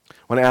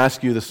I want to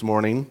ask you this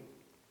morning,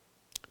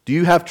 do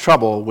you have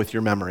trouble with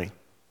your memory?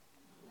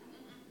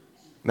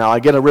 Now,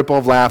 I get a ripple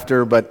of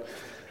laughter, but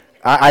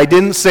I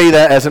didn't say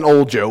that as an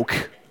old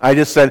joke. I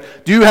just said,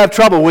 do you have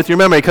trouble with your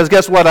memory? Because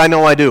guess what? I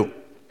know I do.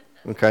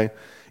 Okay?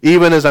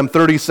 Even as I'm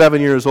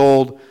 37 years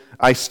old,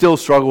 I still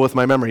struggle with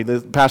my memory.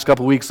 The past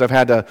couple of weeks, I've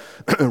had to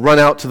run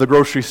out to the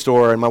grocery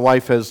store, and my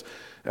wife has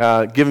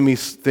given me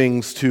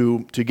things to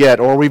get,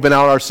 or we've been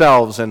out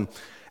ourselves, and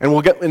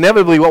we'll get,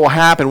 inevitably what will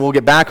happen, we'll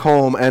get back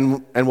home,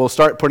 and we'll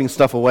start putting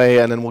stuff away,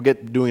 and then we'll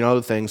get doing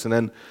other things, and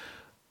then,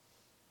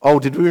 oh,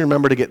 did we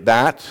remember to get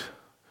that?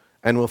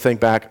 And we'll think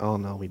back, oh,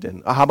 no, we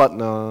didn't. How about,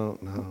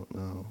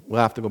 no,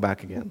 we'll have to go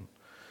back again.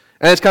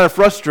 And it's kind of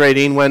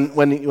frustrating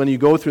when you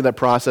go through that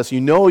process.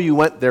 You know you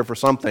went there for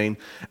something,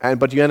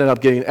 but you ended up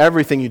getting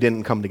everything you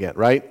didn't come to get,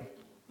 right?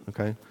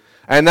 Okay?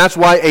 And that's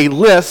why a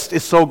list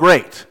is so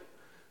great.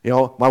 You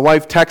know, my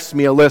wife texts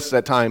me a list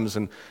at times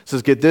and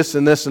says, get this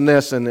and this and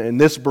this and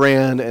this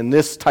brand and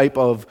this type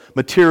of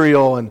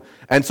material.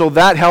 And so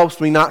that helps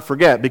me not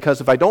forget,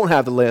 because if I don't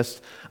have the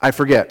list, I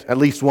forget at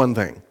least one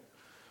thing.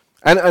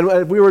 And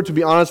if we were to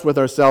be honest with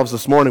ourselves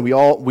this morning, we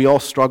all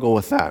struggle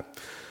with that.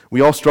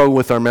 We all struggle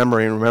with our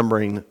memory and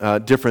remembering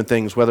different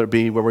things, whether it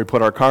be where we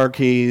put our car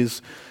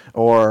keys,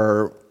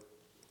 or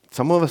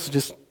some of us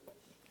just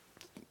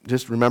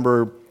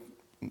remember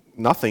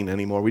nothing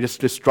anymore. We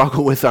just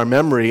struggle with our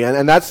memory,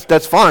 and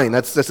that's fine.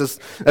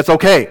 That's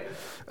okay.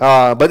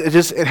 But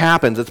it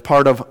happens. It's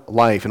part of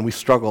life, and we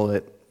struggle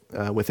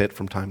with it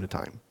from time to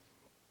time.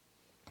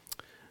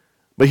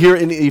 But here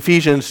in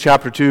Ephesians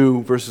chapter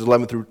 2, verses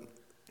 11 through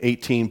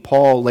 18,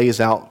 Paul lays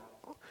out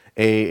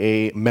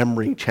a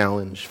memory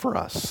challenge for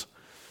us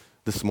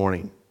this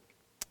morning.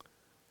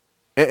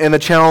 And the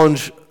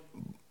challenge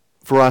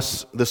for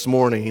us this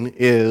morning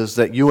is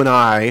that you and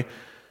I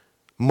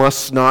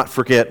must not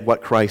forget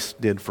what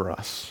Christ did for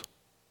us.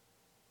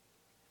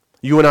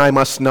 You and I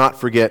must not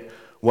forget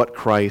what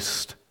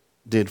Christ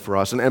did for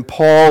us. And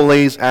Paul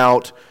lays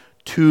out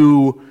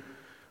two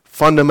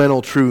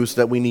fundamental truths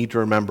that we need to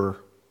remember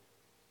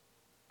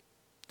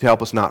to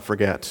help us not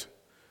forget.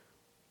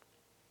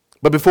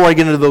 But before I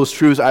get into those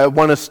truths, I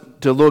want us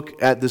to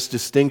look at this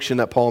distinction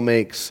that Paul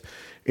makes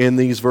in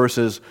these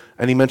verses.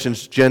 And he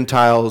mentions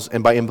Gentiles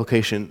and by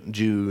implication,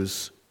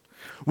 Jews.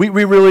 We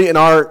really, in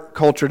our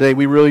culture today,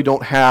 we really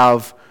don't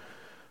have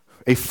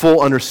a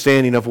full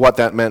understanding of what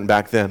that meant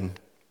back then.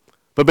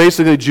 But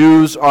basically,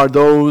 Jews are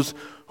those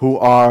who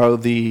are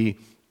the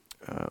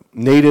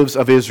natives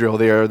of Israel.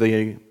 They are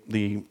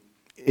the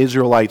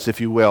Israelites, if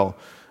you will.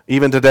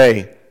 Even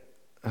today,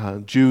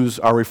 Jews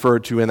are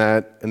referred to in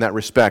that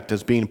respect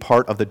as being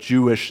part of the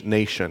Jewish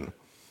nation.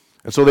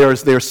 And so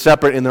they're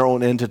separate in their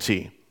own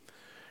entity.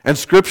 And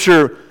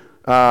Scripture,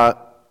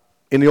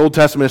 in the Old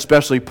Testament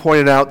especially,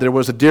 pointed out there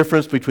was a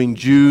difference between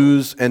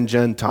Jews and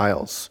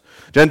Gentiles.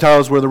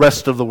 Gentiles were the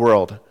rest of the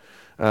world.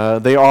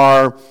 They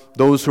are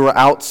those who are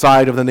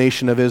outside of the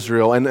nation of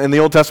Israel. And in the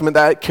Old Testament,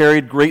 that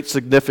carried great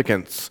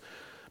significance.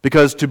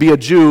 Because to be a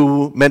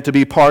Jew meant to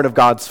be part of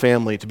God's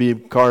family, to be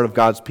part of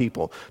God's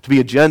people. To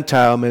be a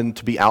Gentile meant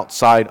to be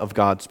outside of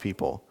God's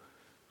people.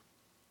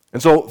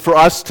 And so for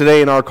us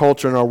today in our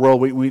culture, in our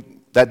world,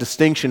 that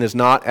distinction is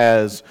not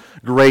as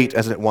great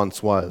as it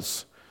once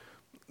was.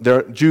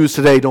 Jews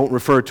today don't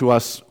refer to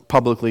us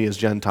publicly as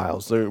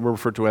Gentiles. They're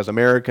referred to as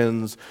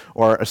Americans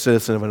or a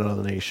citizen of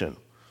another nation.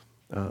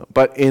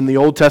 But in the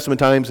Old Testament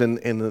times,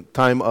 in the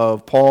time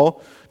of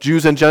Paul,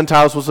 Jews and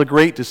Gentiles was a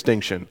great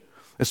distinction,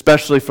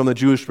 especially from the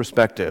Jewish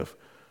perspective.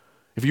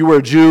 If you were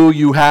a Jew,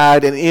 you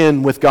had an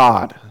in with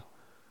God.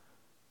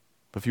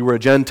 If you were a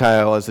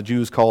Gentile, as the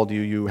Jews called you,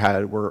 you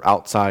were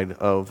outside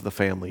of the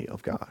family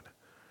of God.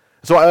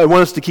 So I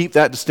want us to keep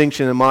that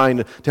distinction in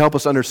mind to help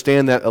us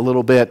understand that a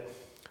little bit,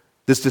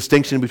 this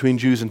distinction between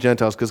Jews and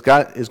Gentiles, because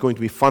God is going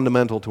to be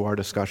fundamental to our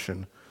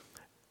discussion.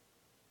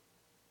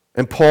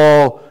 And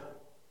Paul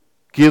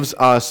gives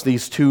us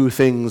these two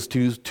things,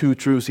 two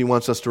truths he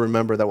wants us to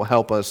remember that will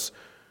help us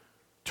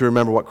to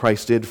remember what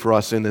Christ did for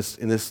us in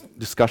this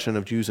discussion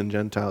of Jews and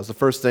Gentiles. The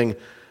first thing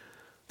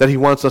that he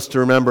wants us to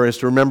remember is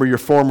to remember your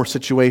former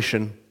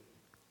situation.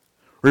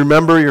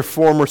 Remember your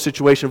former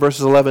situation,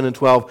 verses 11 and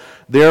 12.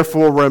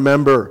 Therefore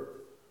remember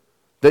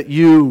that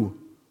you,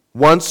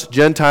 once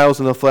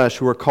Gentiles in the flesh,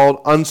 who are called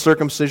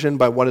uncircumcision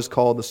by what is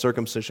called the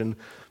circumcision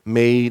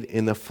made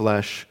in the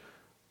flesh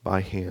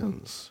by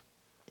hands.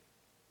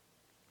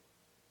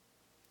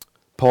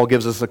 Paul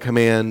gives us a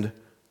command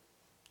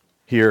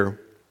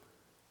here.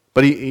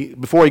 But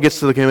before he gets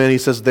to the command, he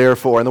says,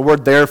 therefore. And the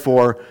word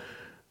therefore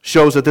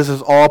shows that this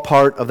is all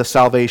part of the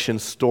salvation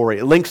story.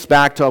 It links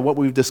back to what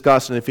we've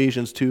discussed in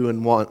Ephesians 2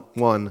 and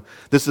 1.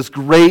 This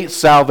great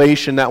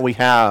salvation that we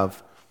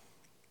have,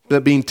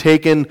 that being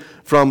taken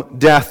from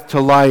death to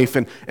life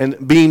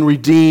and being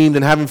redeemed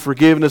and having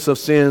forgiveness of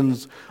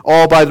sins,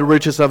 all by the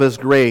riches of his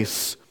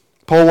grace.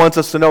 Paul wants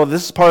us to know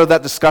this is part of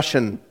that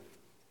discussion.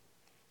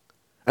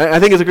 I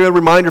think it's a good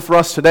reminder for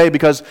us today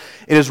because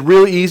it is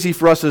really easy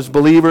for us as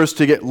believers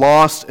to get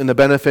lost in the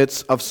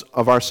benefits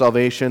of our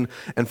salvation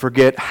and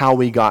forget how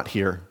we got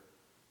here.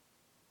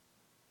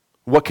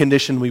 what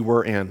condition we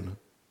were in.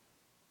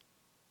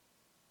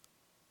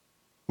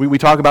 We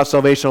talk about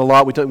salvation a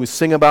lot. We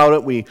sing about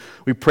it. We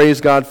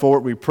praise God for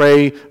it. We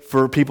pray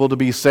for people to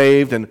be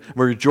saved, and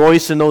we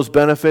rejoice in those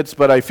benefits.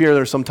 But I fear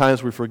there's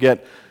sometimes we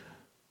forget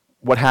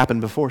what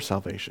happened before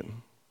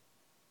salvation.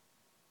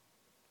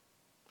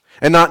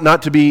 And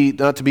not to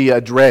be a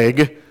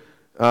drag.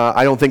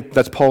 I don't think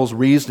that's Paul's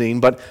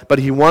reasoning, but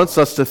he wants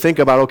us to think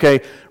about,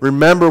 okay,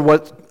 remember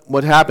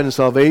what happened in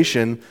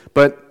salvation,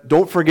 but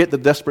don't forget the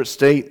desperate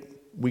state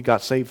we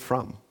got saved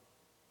from.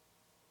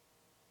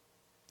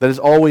 That is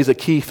always a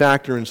key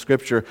factor in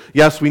Scripture.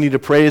 Yes, we need to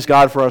praise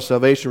God for our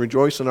salvation,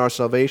 rejoice in our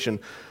salvation,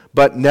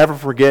 but never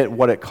forget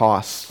what it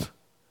costs.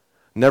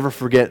 Never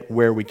forget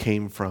where we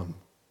came from.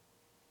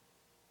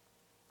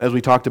 As we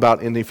talked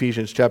about in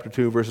Ephesians chapter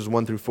 2, verses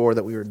 1 through 4,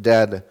 that we were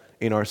dead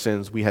in our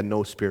sins. We had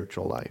no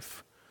spiritual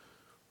life.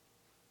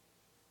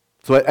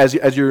 So as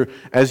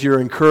you're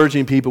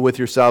encouraging people with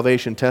your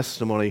salvation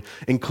testimony,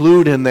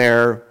 include in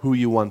there who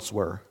you once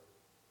were.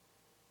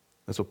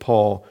 That's what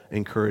Paul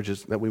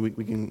encourages, that we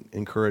can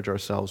encourage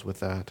ourselves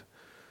with that.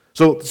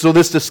 So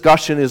this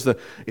discussion is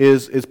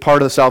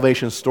part of the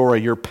salvation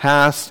story. Your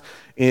past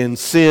in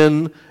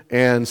sin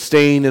and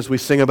stain, as we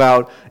sing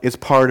about, is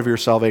part of your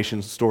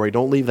salvation story.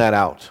 Don't leave that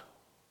out.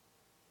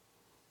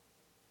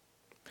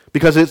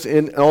 Because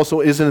it also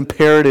is an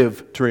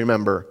imperative to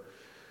remember.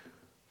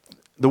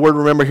 The word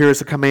remember here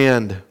is a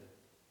command.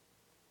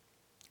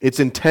 It's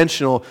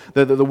intentional.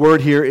 The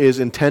word here is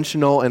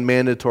intentional and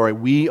mandatory.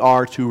 We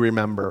are to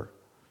remember.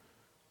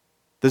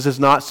 This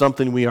is not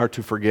something we are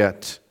to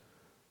forget.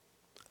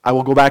 I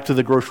will go back to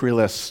the grocery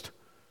list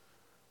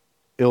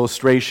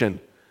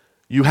illustration.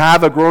 You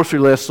have a grocery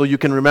list so you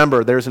can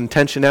remember. There's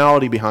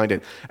intentionality behind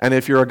it. And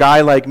if you're a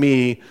guy like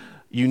me,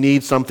 you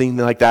need something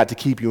like that to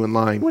keep you in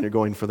line when you're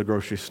going for the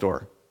grocery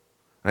store.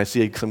 And I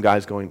see some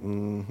guys going,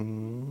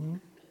 mm-hmm.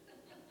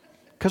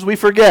 Because we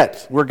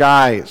forget. We're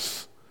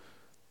guys.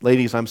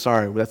 Ladies, I'm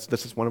sorry.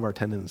 This is one of our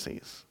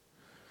tendencies.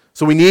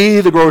 So we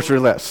need the grocery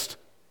list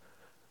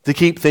to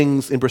keep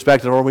things in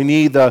perspective, or we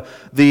need the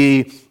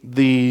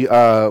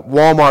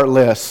Walmart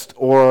list,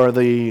 or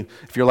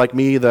if you're like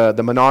me, the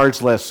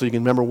Menards list, so you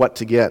can remember what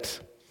to get.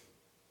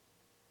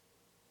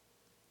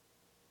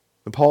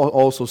 And Paul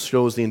also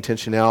shows the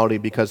intentionality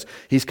because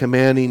he's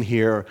commanding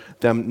here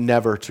them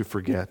never to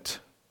forget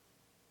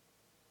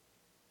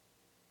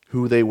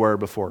who they were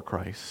before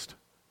Christ.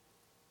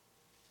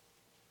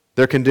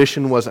 Their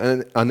condition was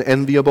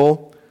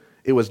unenviable.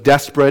 It was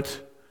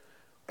desperate.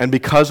 And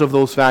because of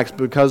those facts,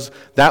 because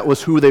that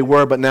was who they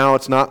were, but now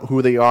it's not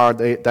who they are,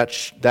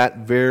 that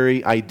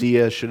very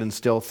idea should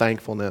instill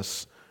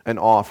thankfulness and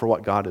awe for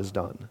what God has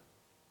done.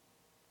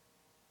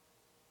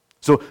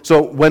 So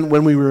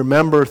when we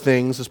remember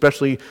things,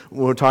 especially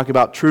when we're talking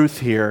about truth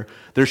here,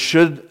 there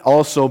should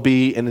also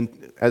be,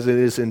 as it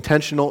is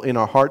intentional in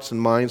our hearts and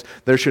minds,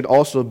 there should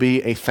also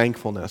be a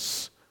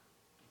thankfulness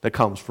that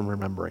comes from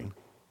remembering.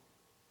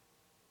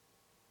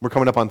 We're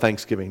coming up on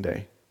Thanksgiving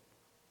Day.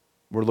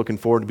 We're looking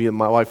forward to being,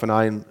 my wife and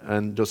I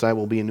and Josiah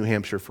will be in New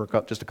Hampshire for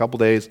just a couple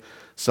days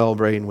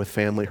celebrating with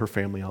her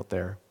family out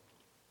there.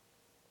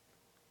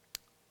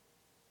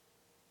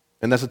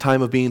 And that's a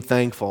time of being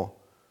thankful.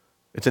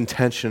 It's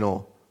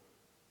intentional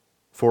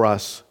for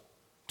us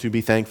to be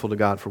thankful to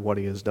God for what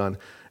He has done.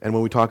 And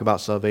when we talk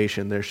about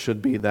salvation, there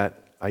should be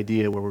that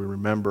idea where we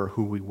remember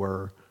who we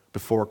were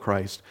before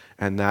Christ,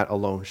 and that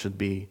alone should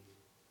be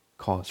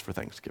cause for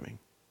thanksgiving.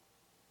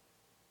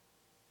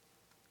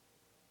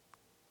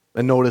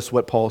 And notice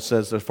what Paul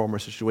says their former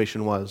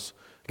situation was.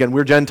 Again,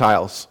 we're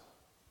Gentiles.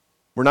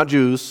 We're not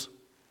Jews.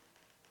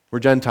 We're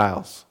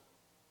Gentiles.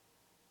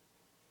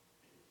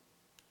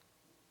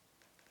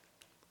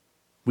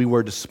 We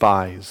were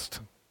despised.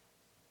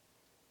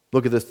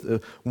 Look at this.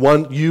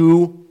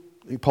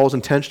 Paul's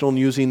intentional in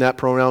using that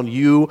pronoun.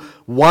 You,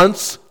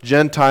 once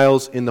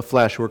Gentiles in the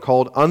flesh, were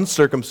called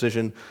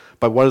uncircumcision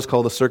by what is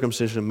called the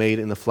circumcision made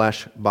in the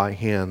flesh by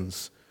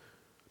hands.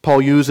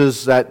 Paul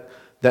uses that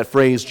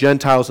phrase,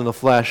 Gentiles in the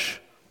flesh,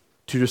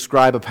 to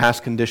describe a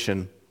past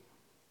condition.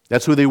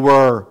 That's who they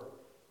were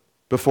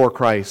before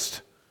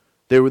Christ.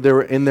 They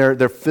were in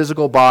their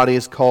physical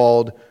bodies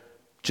called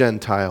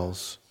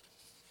Gentiles.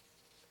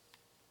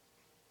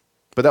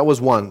 But that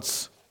was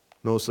once.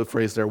 Notice the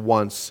phrase there,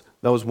 once.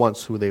 That was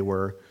once who they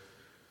were.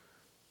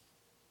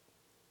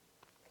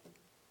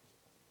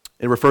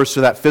 It refers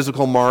to that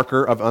physical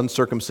marker of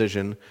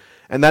uncircumcision.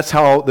 And that's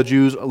how the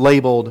Jews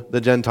labeled the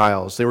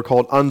Gentiles. They were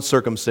called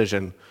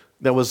uncircumcision.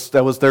 That was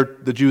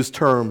the Jews'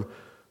 term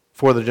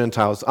for the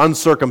Gentiles.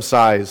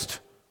 Uncircumcised.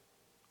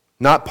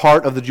 Not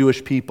part of the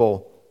Jewish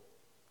people.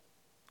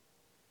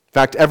 In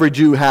fact, every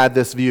Jew had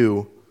this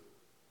view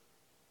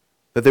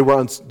that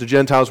the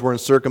Gentiles were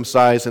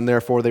uncircumcised and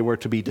therefore they were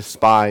to be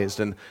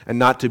despised and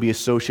not to be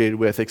associated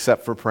with,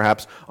 except for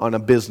perhaps on a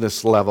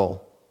business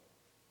level.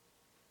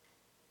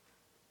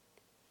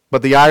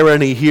 But the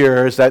irony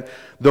here is that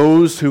the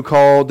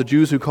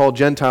Jews who called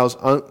Gentiles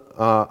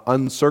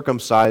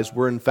uncircumcised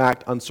were in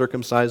fact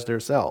uncircumcised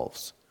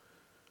themselves.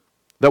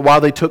 That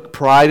while they took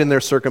pride in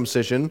their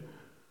circumcision,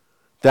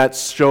 that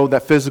showed,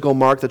 that physical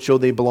mark that showed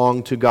they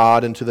belonged to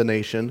God and to the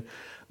nation,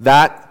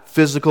 that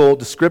physical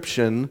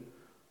description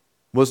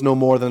was no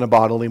more than a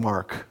bodily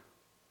mark.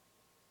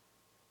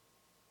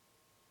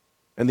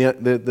 And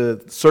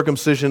the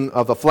circumcision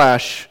of the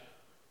flesh,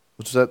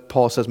 which is that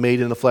Paul says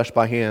made in the flesh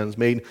by hands,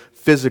 made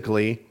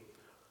physically,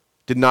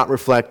 did not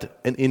reflect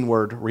an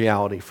inward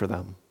reality for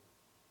them.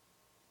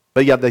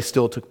 But yet they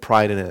still took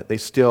pride in it. They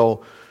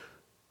still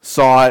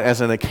saw it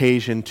as an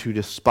occasion to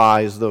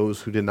despise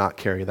those who did not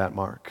carry that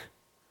mark.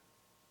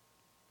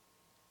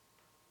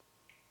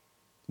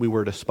 We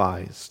were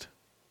despised.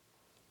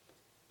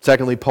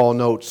 Secondly, Paul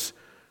notes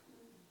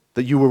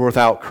that you were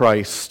without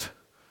Christ.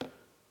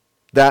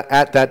 That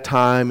at that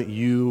time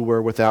you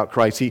were without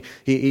Christ.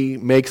 He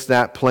makes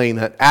that plain,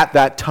 that at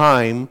that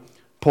time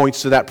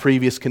points to that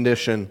previous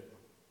condition,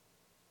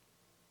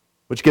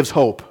 which gives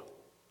hope.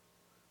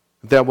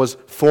 That was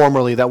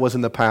formerly, that was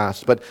in the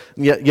past. But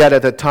yet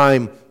at that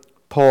time,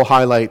 Paul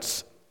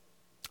highlights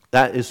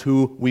that is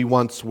who we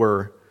once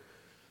were.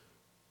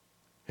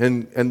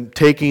 And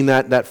taking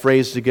that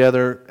phrase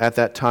together, at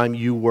that time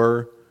you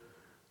were,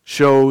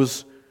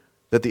 shows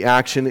that the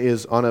action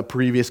is on a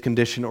previous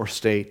condition or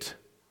state.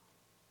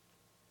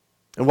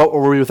 And what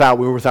were we without?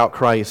 We were without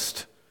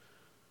Christ.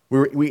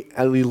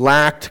 We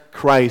lacked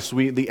Christ.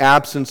 The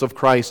absence of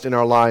Christ in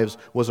our lives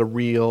was a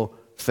real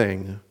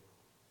thing.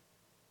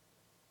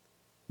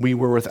 We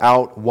were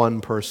without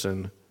one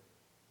person,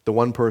 the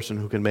one person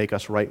who can make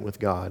us right with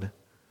God.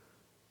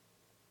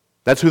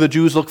 That's who the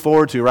Jews look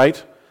forward to,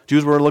 right?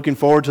 Jews were looking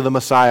forward to the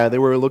Messiah. They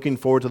were looking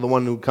forward to the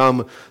one who would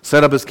come,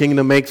 set up his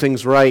kingdom, make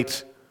things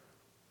right.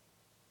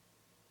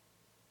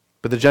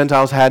 But the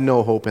Gentiles had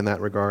no hope in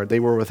that regard. They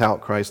were without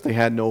Christ. They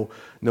had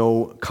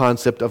no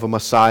concept of a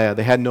Messiah.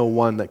 They had no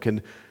one that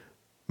could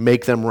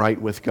make them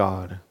right with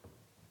God.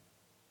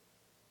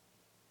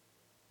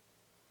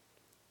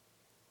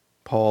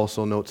 Paul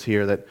also notes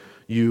here that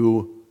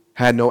you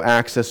had no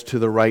access to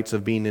the rights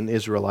of being an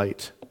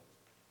Israelite,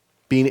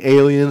 being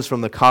aliens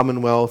from the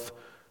commonwealth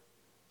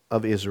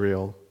of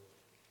Israel.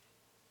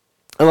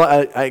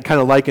 I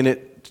kind of liken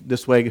it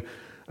this way.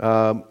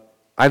 I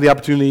had the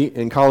opportunity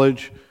in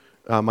college,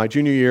 my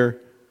junior year,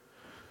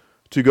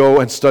 to go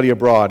and study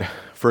abroad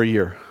for a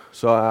year.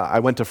 So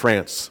I went to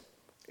France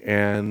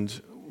and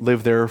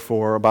lived there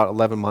for about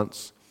 11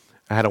 months.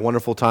 I had a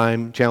wonderful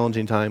time,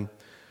 challenging time.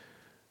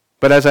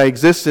 But as I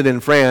existed in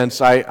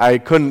France, I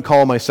couldn't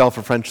call myself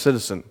a French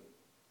citizen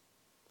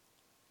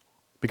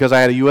because I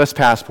had a U.S.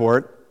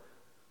 passport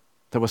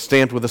that was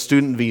stamped with a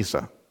student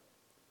visa.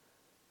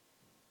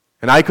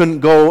 And I couldn't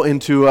go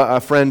into a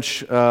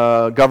French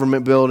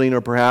government building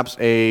or perhaps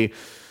a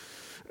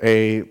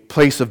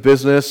place of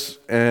business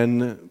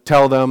and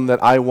tell them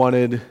that I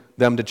wanted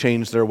them to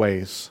change their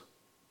ways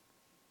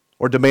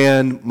or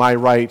demand my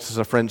rights as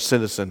a French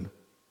citizen.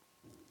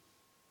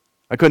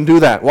 I couldn't do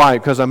that. Why?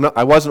 Because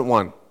I wasn't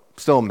one.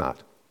 Still am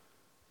not.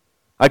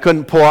 I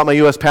couldn't pull out my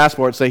U.S.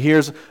 passport and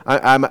say,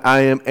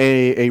 I am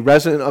a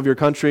resident of your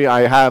country.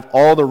 I have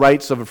all the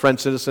rights of a French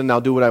citizen. Now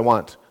do what I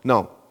want.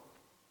 No.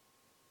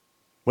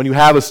 When you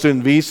have a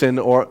student visa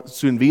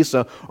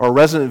or a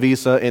resident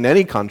visa in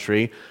any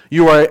country,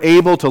 you are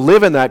able to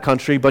live in that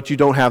country, but you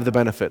don't have the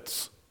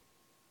benefits.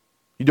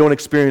 You don't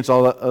experience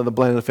all the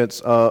benefits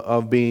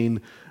of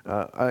being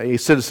a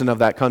citizen of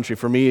that country.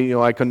 For me,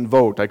 I couldn't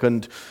vote. I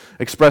couldn't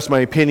express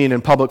my opinion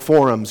in public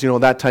forums,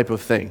 that type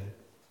of thing.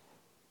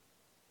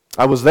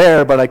 I was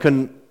there, but I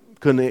couldn't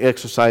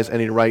exercise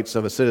any rights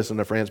of a citizen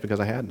of France because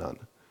I had none.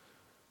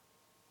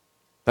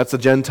 That's the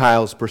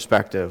Gentiles'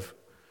 perspective.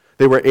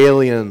 They were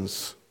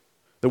aliens.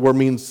 The word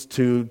means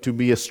to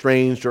be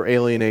estranged or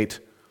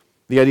alienate.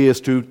 The idea is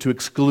to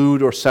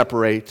exclude or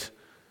separate.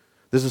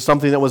 This is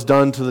something that was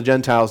done to the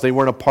Gentiles. They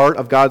weren't a part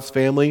of God's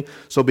family,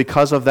 so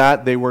because of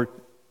that, they were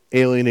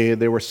alienated.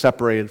 They were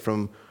separated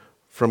from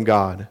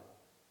God,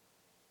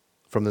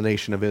 from the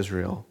nation of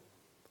Israel.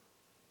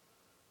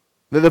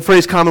 The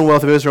phrase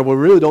Commonwealth of Israel, we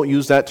really don't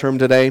use that term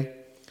today,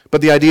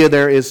 but the idea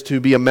there is to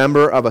be a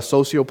member of a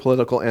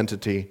socio-political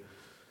entity.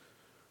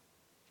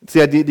 It's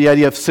the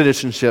idea of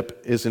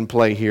citizenship is in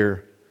play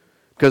here,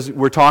 because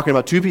we're talking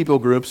about two people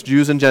groups,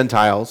 Jews and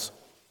Gentiles,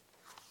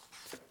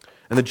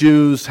 and the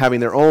Jews having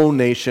their own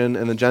nation,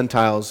 and the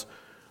Gentiles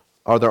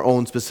are their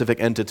own specific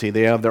entity.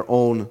 They have their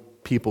own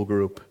people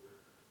group.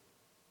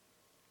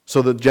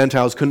 So the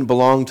Gentiles couldn't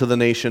belong to the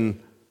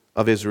nation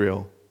of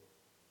Israel.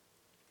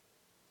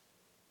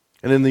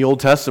 And in the Old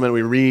Testament,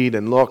 we read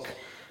and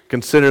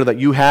consider that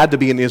you had to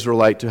be an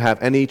Israelite to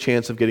have any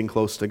chance of getting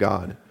close to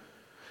God.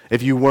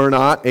 If you were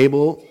not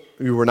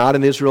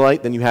an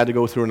Israelite, then you had to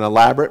go through an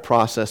elaborate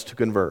process to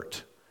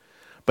convert.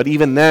 But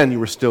even then, you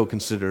were still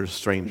considered a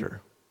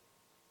stranger.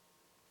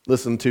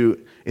 Listen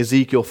to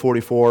Ezekiel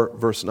 44,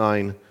 verse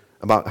 9,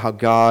 about how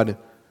God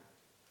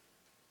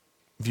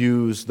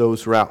views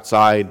those who are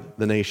outside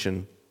the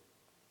nation.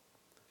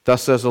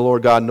 Thus says the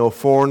Lord God, no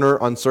foreigner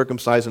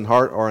uncircumcised in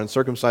heart or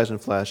uncircumcised in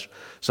flesh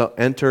shall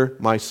enter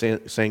my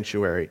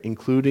sanctuary,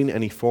 including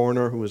any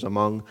foreigner who is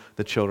among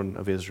the children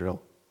of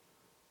Israel.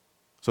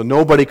 So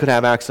nobody could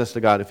have access to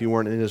God if you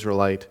weren't an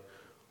Israelite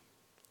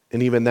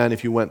And even then,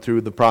 if you went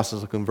through the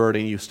process of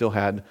converting, you still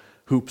had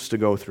hoops to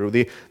go through.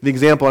 The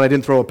example, and I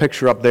didn't throw a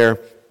picture up there,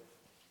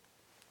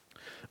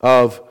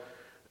 of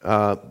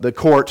the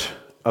court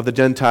of the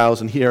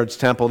Gentiles in Herod's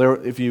temple. There,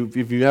 if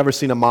you've ever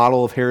seen a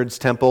model of Herod's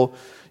temple,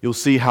 you'll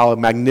see how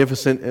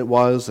magnificent it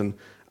was, and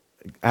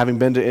having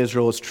been to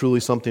Israel, it's truly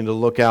something to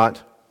look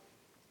at.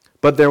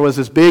 But there was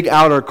this big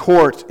outer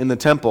court in the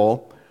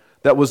temple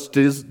that was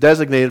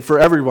designated for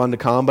everyone to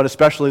come, but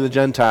especially the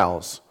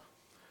Gentiles.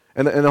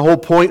 And the whole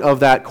point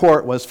of that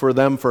court was for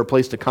them, for a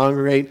place to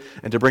congregate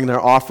and to bring their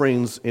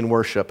offerings in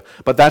worship.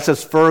 But that's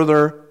as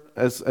further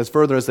as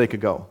they could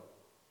go.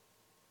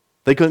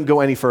 They couldn't go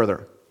any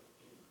further.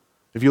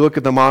 If you look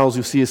at the models,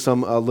 you see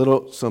some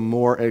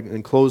more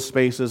enclosed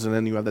spaces, and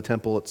then you have the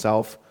temple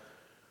itself.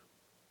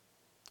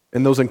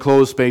 In those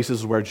enclosed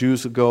spaces where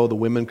Jews could go, the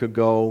women could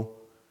go,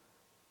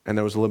 and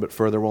there was a little bit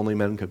further where only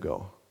men could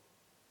go.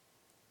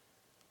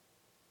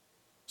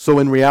 So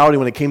in reality,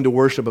 when it came to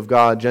worship of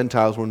God,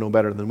 Gentiles were no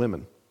better than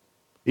women.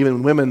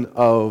 Even women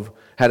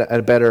had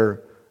a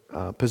better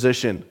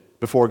position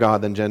before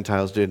God than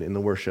Gentiles did in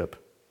the worship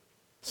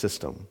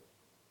system.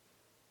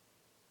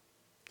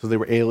 So they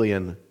were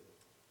alien,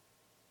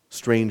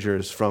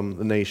 strangers from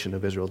the nation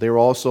of Israel. They were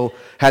also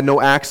had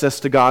no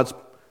access to God's.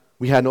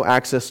 We had no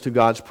access to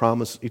God's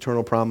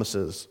eternal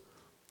promises.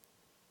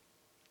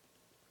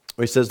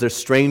 Where he says they're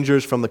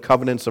strangers from the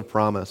covenants of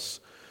promise.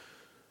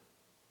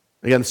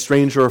 Again,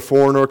 stranger or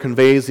foreigner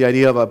conveys the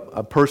idea of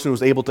a person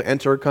who's able to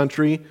enter a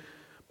country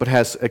but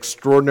has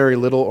extraordinary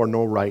little or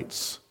no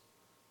rights.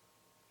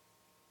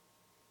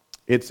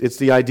 It's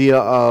the idea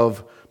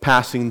of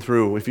passing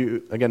through. If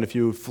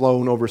you've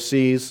flown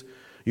overseas,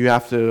 you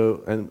have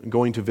to, and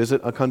going to visit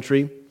a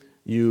country,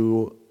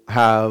 you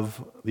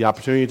have the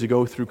opportunity to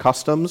go through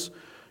customs.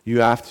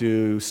 You have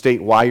to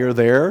state why you're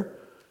there.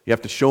 You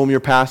have to show them your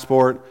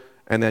passport,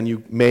 and then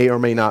you may or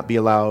may not be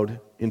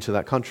allowed into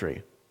that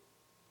country.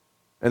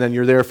 And then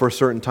you're there for a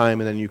certain time,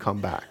 and then you come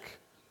back.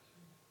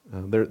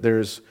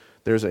 There's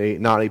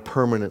not a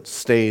permanent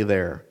stay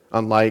there,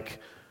 unlike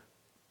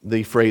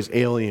the phrase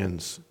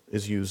aliens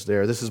is used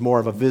there. This is more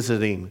of a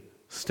visiting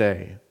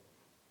stay.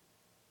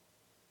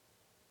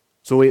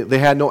 So they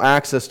had no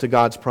access to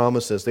God's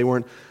promises. They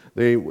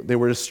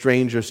were just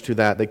strangers to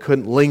that. They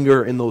couldn't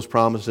linger in those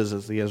promises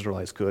as the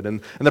Israelites could.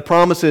 And the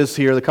promises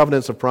here, the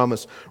covenants of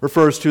promise,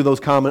 refers to those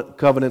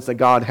covenants that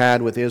God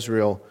had with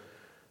Israel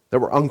that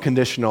were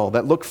unconditional,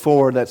 that looked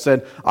forward, that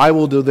said, I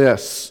will do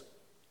this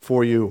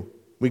for you.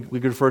 We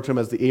could refer to them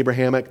as the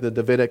Abrahamic, the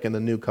Davidic, and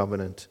the New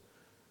Covenant.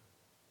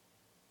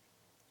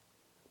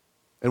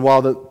 And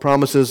while the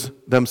promises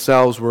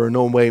themselves were in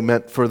no way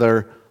meant for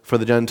the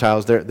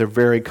Gentiles, their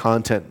very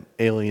content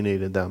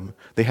alienated them.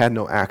 They had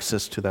no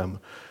access to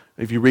them.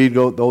 If you read the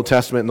Old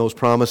Testament and those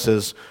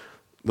promises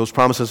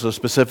are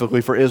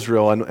specifically for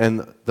Israel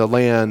and the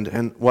land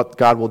and what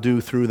God will do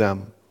through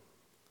them.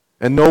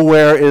 And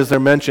nowhere is there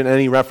mentioned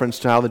any reference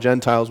to how the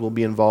Gentiles will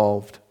be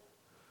involved.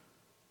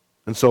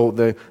 And so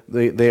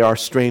they are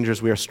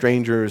strangers. We are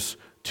strangers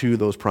to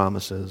those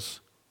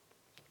promises.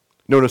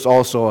 Notice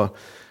also,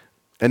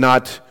 and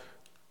not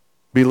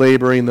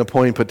belaboring the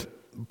point, but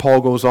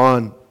Paul goes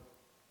on.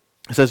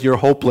 He says, you're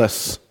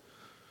hopeless,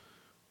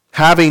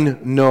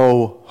 having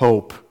no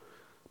hope,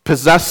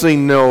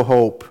 possessing no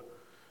hope,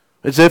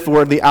 as if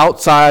we're the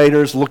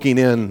outsiders looking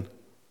in.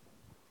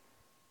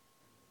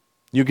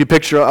 You could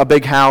picture a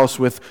big house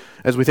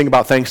as we think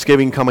about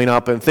Thanksgiving coming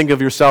up, and think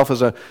of yourself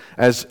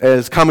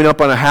as coming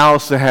up on a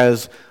house that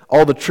has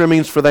all the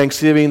trimmings for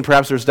Thanksgiving.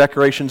 Perhaps there's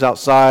decorations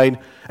outside,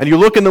 and you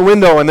look in the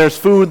window and there's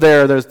food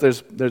there.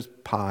 There's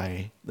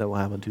pie that we'll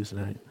have on Tuesday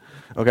night.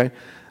 Okay,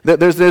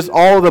 there's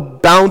all the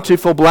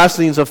bountiful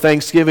blessings of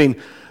Thanksgiving,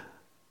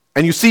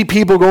 and you see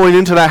people going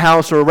into that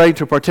house who are ready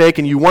to partake,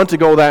 and you want to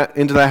go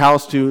into that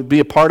house to be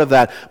a part of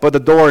that, but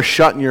the door is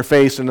shut in your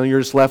face, and then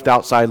you're just left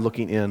outside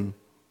looking in.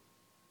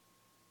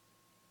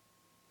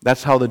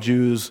 That's how the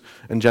Jews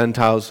and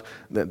Gentiles,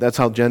 that's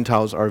how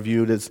Gentiles are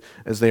viewed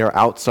as they are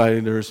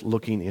outsiders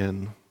looking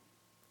in.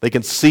 They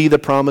can see the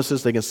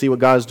promises, they can see what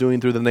God is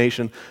doing through the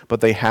nation, but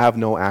they have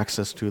no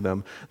access to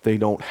them. They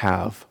don't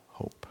have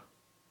hope.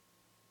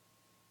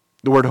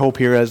 The word hope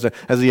here as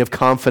you have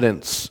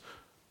confidence,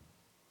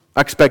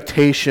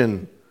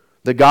 expectation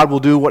that God will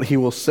do what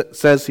He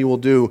says He will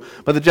do.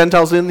 But the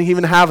Gentiles didn't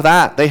even have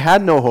that. They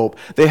had no hope.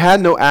 They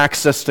had no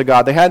access to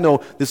God. They had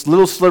this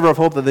little sliver of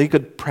hope that they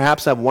could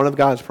perhaps have one of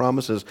God's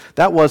promises.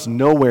 That was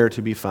nowhere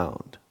to be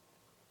found.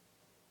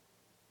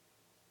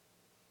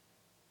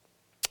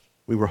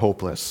 We were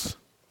hopeless.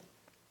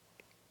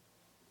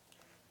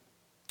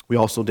 We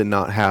also did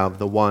not have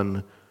the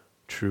one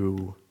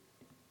true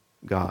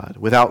God.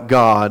 Without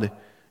God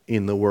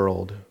in the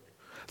world.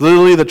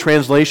 Literally, the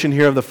translation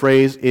here of the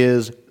phrase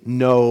is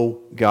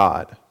no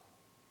God.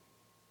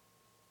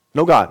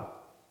 No God.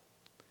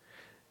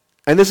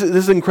 And this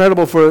is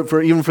incredible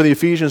for even for the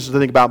Ephesians to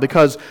think about,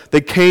 because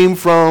they came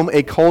from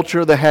a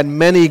culture that had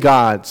many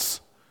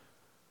gods.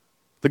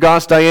 The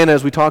goddess Diana,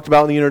 as we talked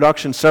about in the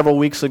introduction several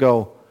weeks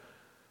ago,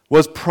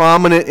 was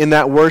prominent in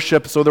that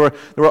worship. So there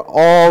were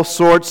all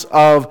sorts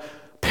of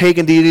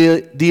pagan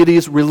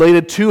deities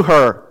related to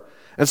her.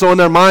 And so in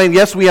their mind,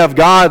 yes, we have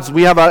gods.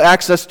 We have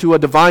access to a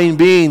divine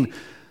being.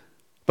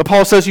 But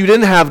Paul says you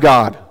didn't have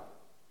God.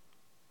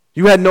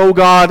 You had no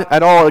God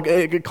at all.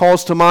 It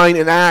calls to mind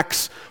in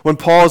Acts when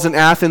Paul's in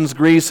Athens,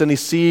 Greece, and he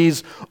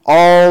sees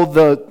all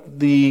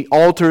the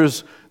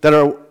altars that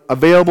are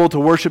available to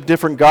worship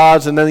different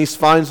gods, and then he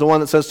finds the one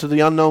that says to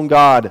the unknown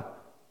God.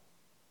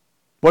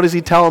 What does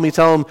he tell him? He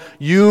tells him,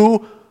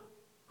 you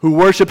who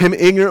worship him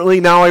ignorantly,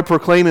 now I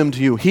proclaim him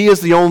to you. He is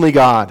the only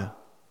God.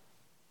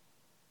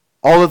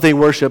 All that they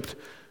worshipped,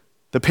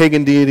 the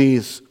pagan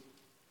deities,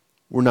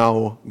 were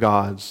now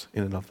gods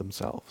in and of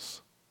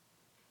themselves.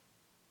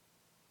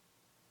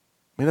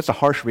 I mean, that's a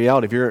harsh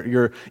reality.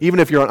 Even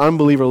if you're an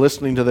unbeliever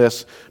listening to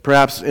this,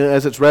 perhaps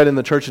as it's read in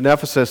the church in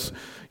Ephesus,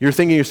 you're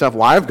thinking to yourself,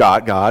 well, I've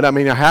got God. I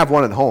mean, I have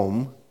one at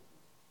home.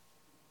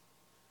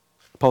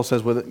 Paul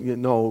says, well,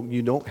 no,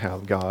 you don't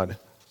have God.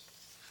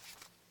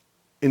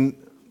 In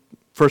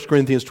 1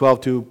 Corinthians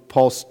 12:2,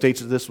 Paul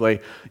states it this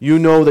way, you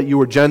know that you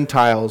were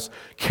Gentiles,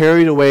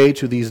 carried away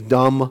to these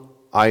dumb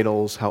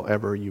idols,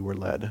 however you were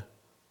led.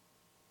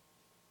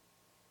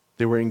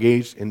 They were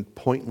engaged in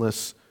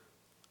pointless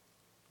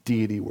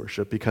deity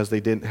worship because they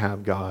didn't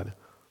have God.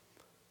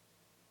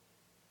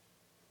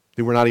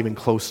 They were not even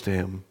close to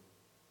him,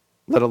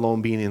 let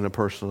alone being in a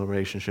personal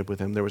relationship with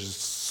him. They were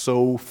just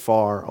so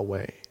far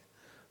away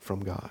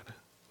from God.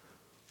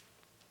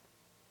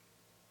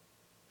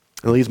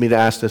 It leads me to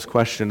ask this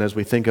question as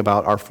we think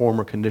about our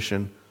former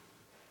condition.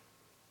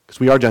 Because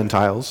we are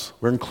Gentiles,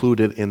 we're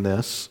included in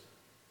this.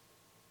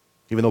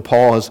 Even though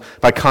Paul is,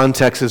 by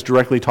context, is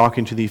directly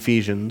talking to the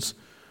Ephesians,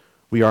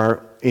 we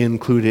are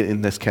included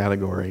in this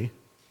category.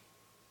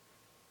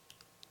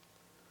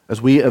 As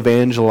we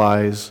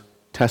evangelize,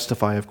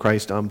 testify of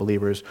Christ to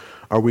unbelievers,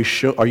 are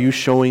you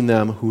showing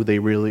them who they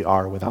really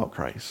are without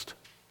Christ?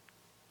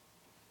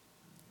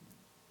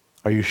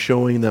 Are you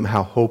showing them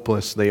how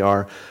hopeless they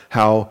are,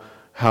 how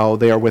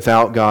they are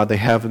without God? They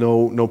have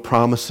no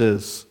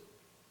promises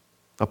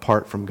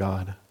apart from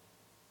God.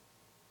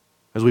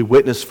 As we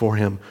witness for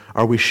him,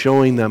 are we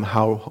showing them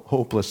how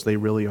hopeless they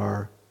really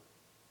are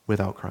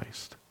without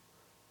Christ?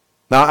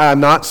 Now, I'm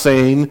not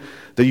saying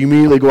that you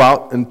immediately go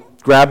out and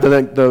grab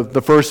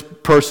the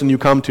first person you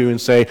come to and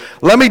say,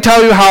 let me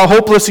tell you how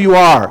hopeless you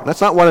are.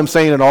 That's not what I'm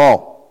saying at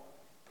all.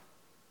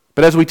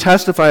 But as we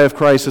testify of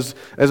Christ,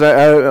 as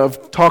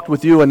I've talked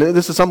with you, and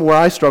this is something where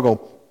I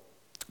struggle,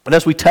 but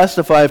as we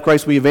testify of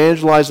Christ, we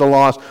evangelize the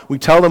lost, we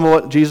tell them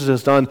what Jesus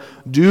has done,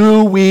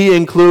 do we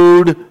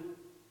include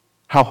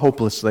how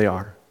hopeless they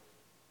are?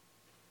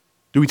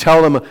 Do we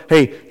tell them,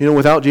 hey,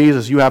 without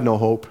Jesus, you have no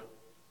hope.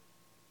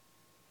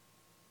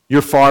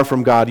 You're far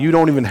from God. You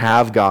don't even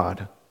have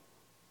God.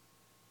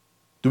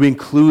 Do we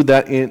include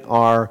that in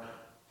our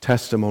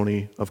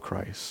testimony of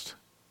Christ?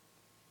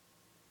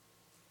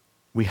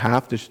 We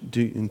have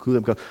to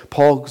include them.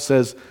 Paul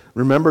says,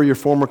 remember your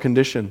former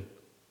condition.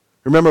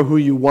 Remember who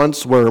you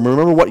once were.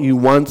 Remember what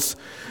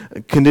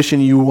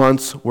condition you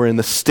once were in,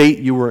 the state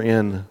you were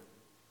in.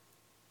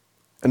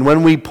 And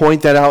when we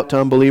point that out to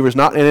unbelievers,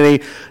 not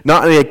in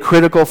a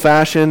critical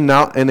fashion,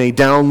 not in a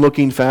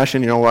down-looking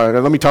fashion,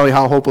 let me tell you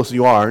how hopeless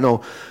you are.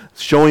 No,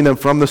 showing them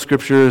from the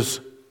Scriptures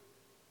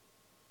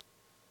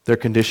their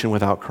condition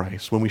without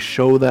Christ. When we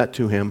show that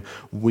to him,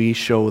 we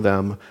show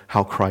them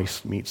how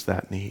Christ meets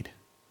that need.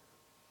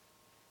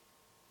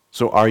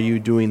 So are you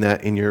doing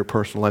that in your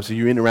personal life? So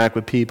you interact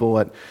with people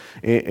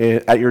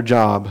at your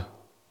job.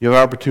 You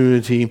have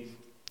opportunity,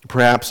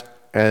 perhaps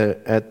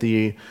at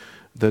the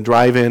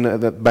drive-in at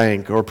the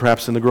bank, or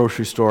perhaps in the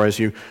grocery store, as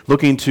you're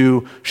looking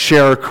to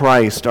share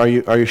Christ. Are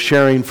you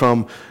sharing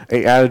from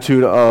an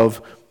attitude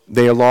of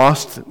they are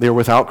lost, they're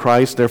without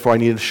Christ, therefore I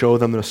need to show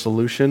them the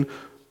solution?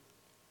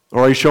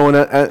 Or are you showing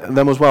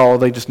them as well,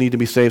 they just need to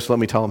be saved, so let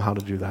me tell them how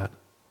to do that?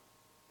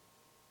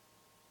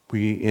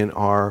 We, in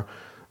our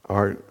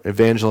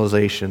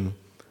evangelization,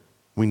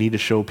 we need to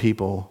show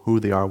people who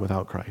they are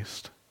without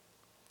Christ.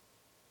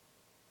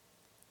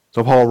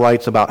 So Paul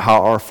writes about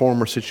how our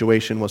former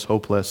situation was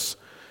hopeless,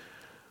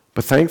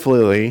 but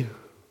thankfully,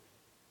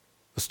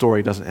 the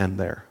story doesn't end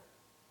there.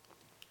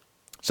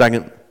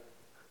 Second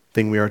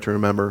thing we are to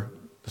remember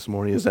this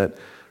morning is that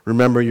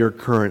remember your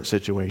current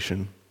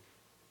situation.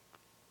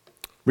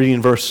 Reading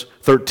in verse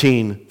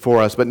 13 for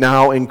us, but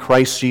now in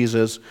Christ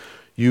Jesus,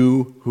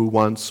 you who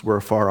once were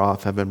far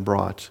off have been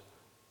brought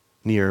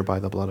near by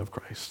the blood of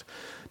Christ.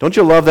 Don't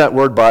you love that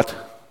word, but?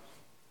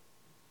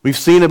 We've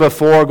seen it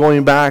before,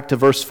 going back to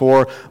verse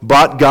 4.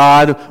 But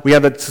God, we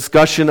have a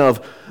discussion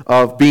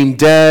of being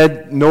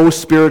dead, no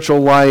spiritual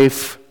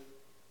life,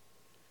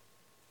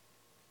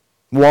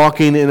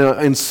 walking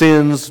in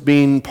sins,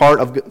 being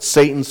part of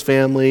Satan's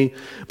family.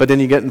 But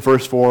then you get in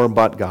verse 4,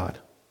 but God.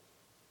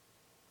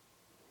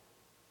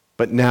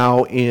 But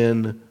now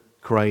in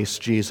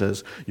Christ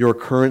Jesus, your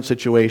current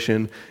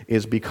situation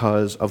is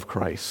because of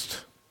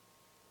Christ.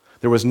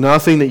 There was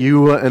nothing that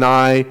you and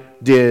I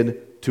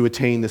did to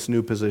attain this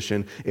new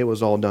position. It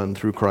was all done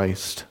through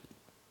Christ.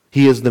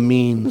 He is the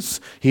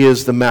means. He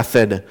is the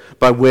method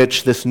by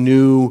which this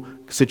new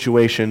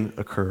situation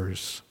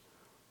occurs.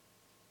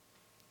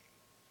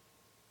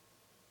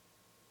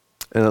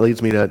 And it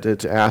leads me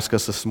to ask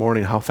us this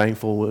morning, how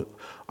thankful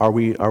are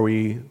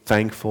we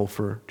thankful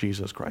for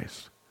Jesus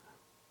Christ?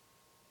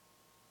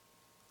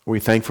 Are we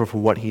thankful for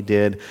what he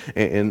did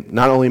and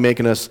not only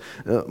making us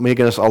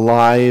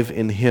alive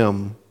in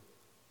him,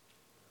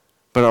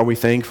 but are we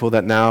thankful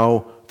that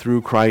now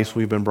through Christ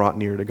we've been brought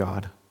near to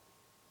God?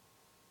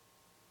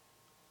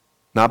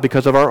 Not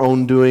because of our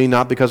own doing,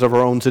 not because of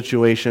our own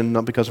situation,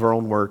 not because of our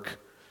own work.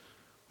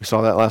 We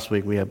saw that last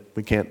week.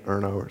 We can't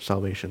earn our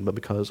salvation, but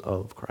because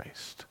of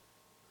Christ.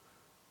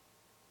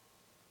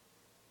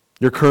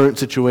 Your current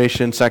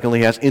situation,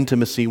 secondly, has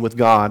intimacy with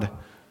God.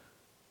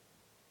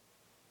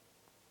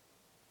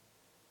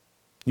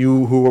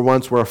 You who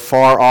were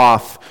far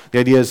off, the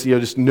idea is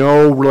just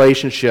no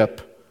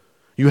relationship.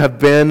 You have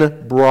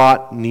been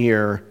brought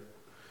near.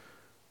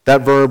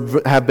 That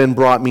verb, have been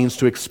brought, means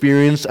to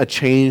experience a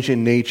change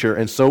in nature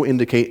and so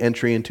indicate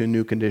entry into a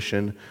new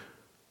condition.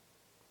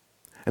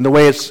 And the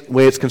way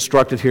it's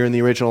constructed here in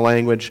the original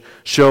language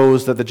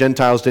shows that the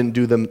Gentiles didn't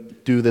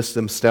do this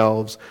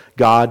themselves.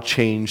 God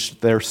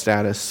changed their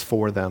status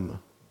for them.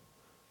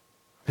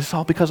 This is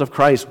all because of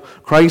Christ.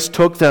 Christ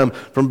took them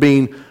from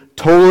being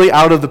totally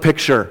out of the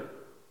picture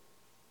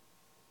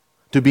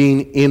to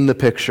being in the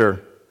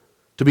picture,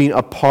 to being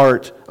a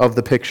part of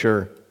the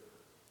picture.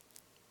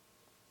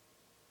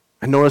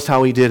 And notice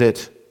how he did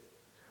it.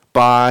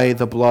 By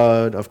the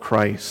blood of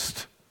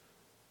Christ.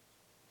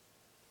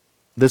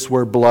 This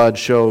word blood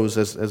shows,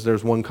 as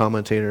there's one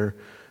commentator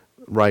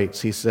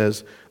writes, he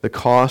says, the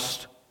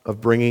cost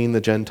of bringing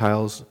the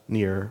Gentiles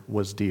near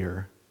was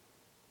dear.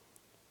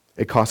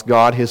 It cost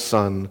God his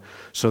Son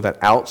so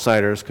that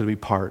outsiders could be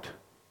part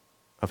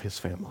of his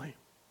family.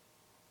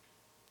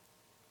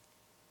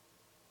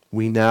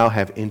 We now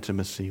have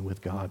intimacy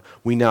with God.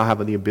 We now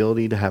have the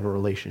ability to have a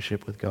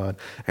relationship with God.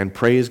 And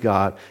praise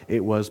God,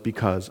 it was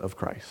because of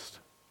Christ.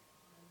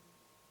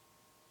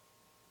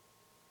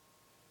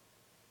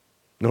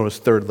 Notice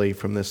thirdly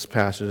from this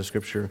passage of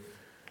Scripture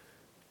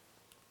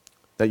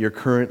that your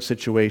current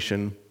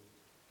situation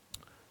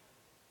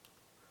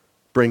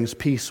brings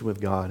peace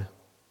with God.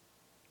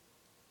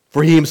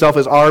 For he himself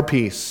is our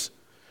peace,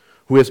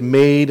 who has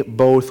made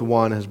both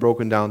one, has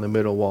broken down the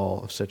middle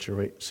wall of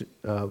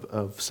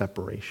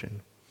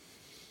separation.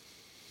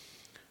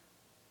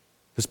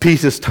 This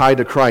peace is tied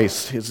to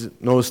Christ.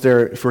 Notice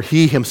there, for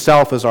he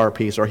himself is our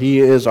peace, or he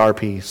is our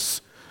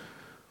peace.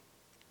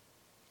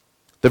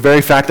 The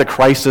very fact that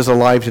Christ is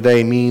alive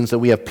today means that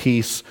we have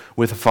peace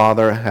with the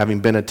Father,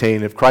 having been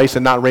attained. If Christ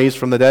had not raised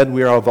from the dead,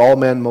 we are of all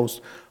men most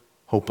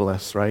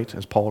hopeless, right?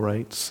 As Paul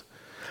writes.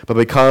 But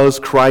because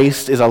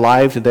Christ is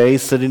alive today,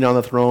 sitting on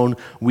the throne,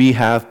 we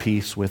have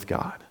peace with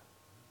God.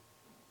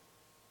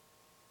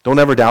 Don't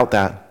ever doubt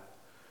that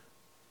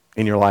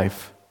in your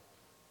life.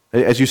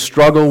 As you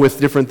struggle with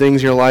different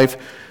things in your life,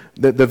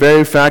 the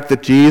very fact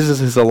that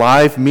Jesus is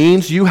alive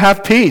means you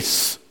have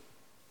peace.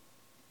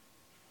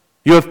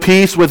 You have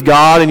peace with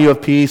God and you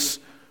have peace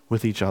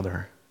with each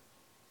other.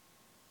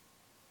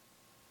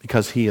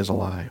 Because he is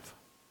alive.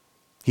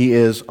 He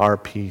is our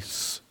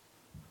peace.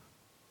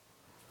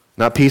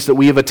 Not peace that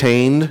we have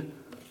attained,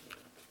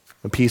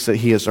 but peace that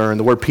he has earned.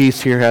 The word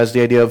peace here has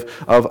the idea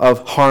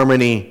of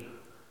harmony.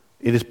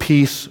 It is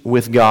peace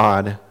with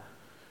God.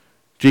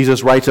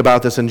 Jesus writes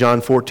about this in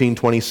John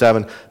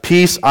 14:27.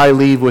 Peace I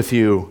leave with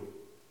you.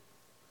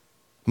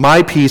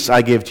 My peace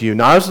I give to you.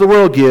 Not as the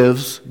world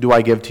gives, do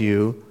I give to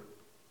you.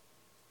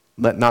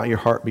 Let not your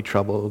heart be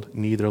troubled,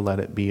 neither let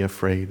it be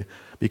afraid,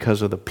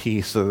 because of the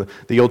peace.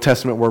 The Old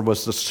Testament word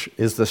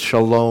is the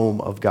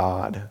shalom of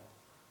God.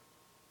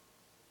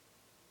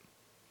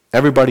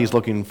 Everybody's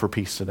looking for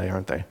peace today,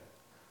 aren't they?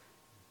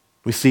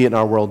 We see it in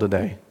our world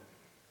today.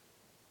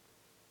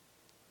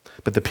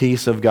 But the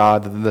peace of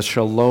God, the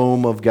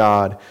shalom of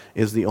God,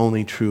 is the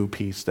only true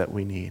peace that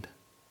we need.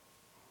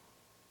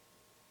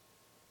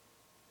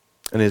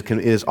 And it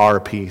is our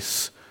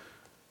peace.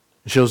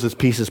 It shows this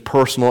peace is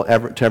personal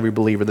to every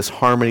believer. This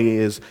harmony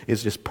is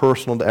just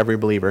personal to every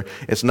believer.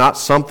 It's not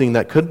something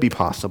that could be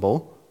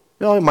possible.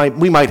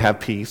 We might have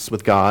peace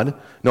with God.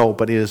 No,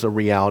 but it is a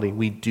reality.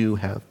 We do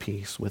have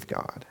peace with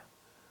God.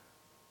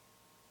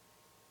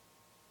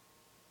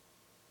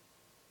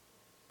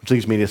 Which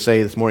leads me to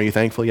say this morning, are you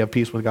thankful you have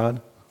peace with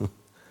God?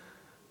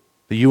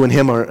 That you and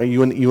him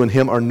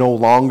are no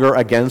longer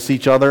against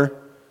each other.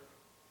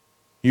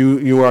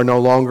 You are no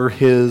longer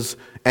his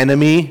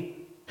enemy,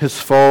 his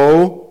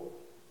foe.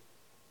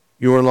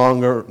 You are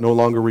no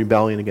longer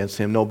rebelling against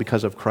him. No,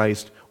 because of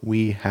Christ,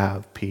 we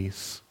have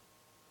peace.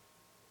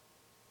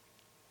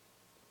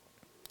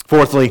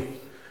 Fourthly,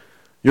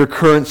 your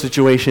current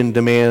situation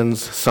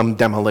demands some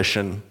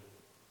demolition.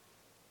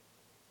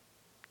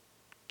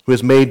 Who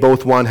has made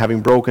both one,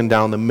 having broken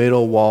down the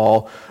middle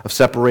wall of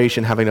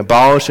separation, having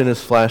abolished in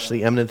his flesh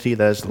the enmity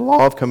that is the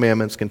law of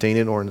commandments contained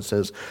in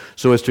ordinances,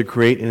 so as to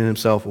create in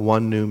himself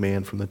one new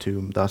man from the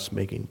two, thus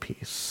making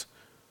peace.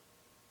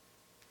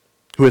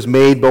 who has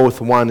made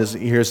both one.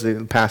 Here's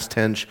the past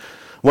tense.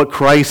 What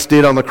Christ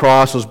did on the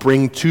cross was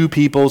bring two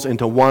peoples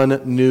into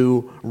one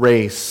new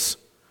race.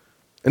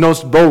 And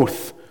notice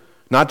both,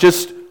 not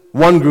just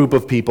one group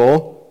of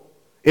people.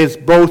 It's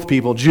both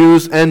people,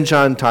 Jews and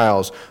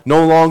Gentiles.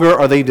 No longer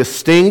are they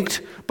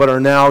distinct, but are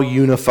now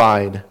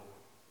unified.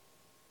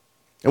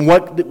 And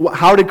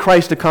how did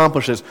Christ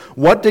accomplish this?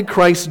 What did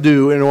Christ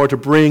do in order to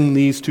bring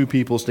these two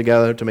peoples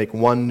together to make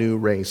one new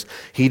race?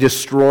 He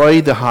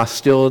destroyed the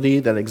hostility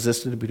that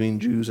existed between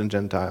Jews and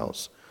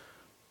Gentiles,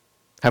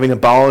 having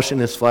abolished in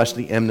his flesh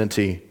the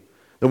enmity.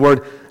 The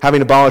word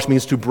having abolished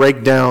means to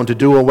break down, to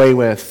do away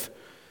with.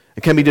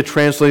 It can be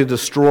translated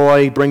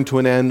destroy, bring to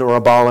an end, or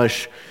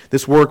abolish.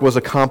 This work was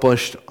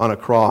accomplished on a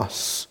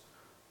cross.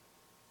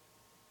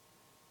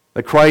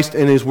 That Christ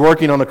in his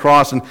working on the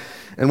cross, and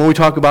when we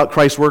talk about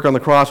Christ's work on the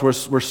cross,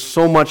 we're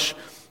so much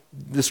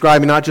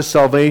describing not just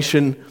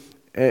salvation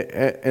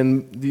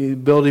and the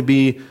ability to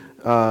be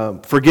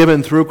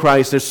forgiven through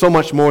Christ. There's so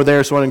much more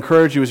there. So I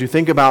encourage you as you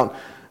think about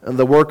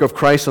the work of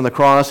Christ on the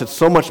cross, it's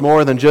so much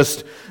more than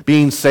just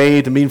being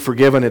saved and being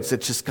forgiven. It's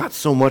just got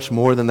so much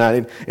more than that.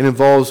 It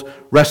involves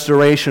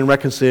restoration,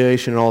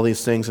 reconciliation, and all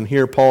these things. And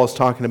here Paul is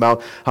talking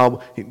about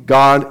how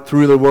God,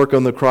 through the work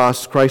on the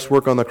cross, Christ's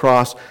work on the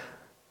cross,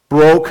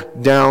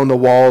 broke down the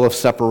wall of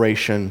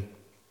separation,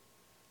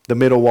 the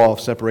middle wall of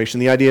separation.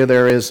 The idea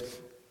there is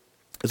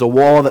a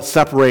wall that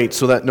separates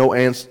so that no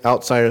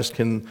outsiders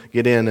can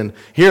get in. And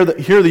here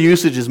the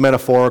usage is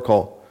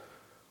metaphorical.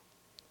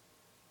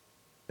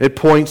 It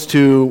points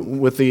to,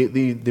 with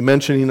the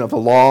mentioning of the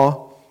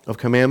law, of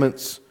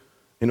commandments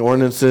and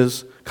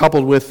ordinances,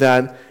 coupled with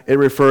that, it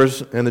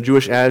refers, and the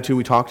Jewish attitude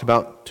we talked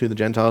about to the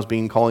Gentiles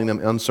being calling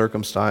them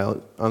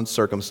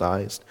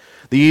uncircumcised.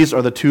 These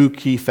are the two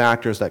key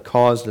factors that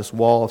caused this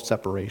wall of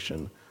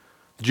separation.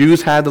 The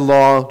Jews had the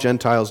law,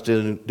 Gentiles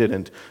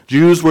didn't.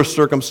 Jews were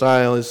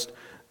circumcised,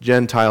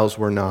 Gentiles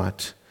were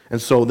not.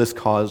 And so this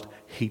caused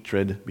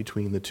hatred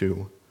between the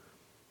two.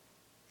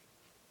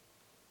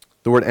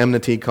 The word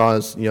enmity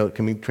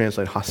can be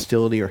translated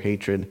hostility or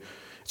hatred.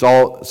 It's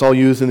all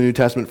used in the New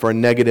Testament for a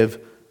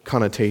negative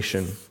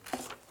connotation.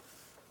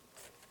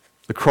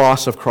 The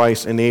cross of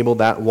Christ enabled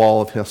that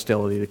wall of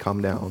hostility to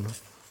come down.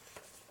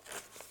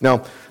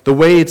 Now, the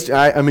way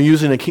I'm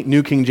using a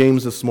New King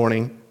James this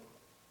morning,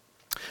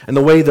 and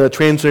the way the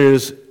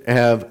translators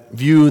have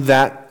viewed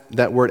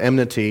that word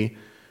enmity,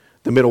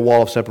 the middle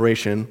wall of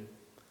separation,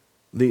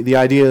 the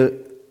idea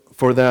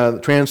for the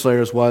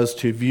translators was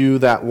to view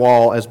that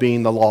wall as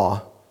being the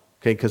law.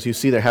 Okay, because you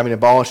see they're having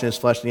abolished in his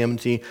flesh the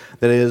enmity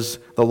that is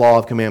the law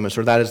of commandments,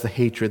 or that is the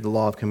hatred, the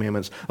law of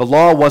commandments. The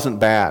law wasn't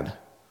bad.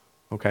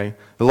 Okay,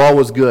 the law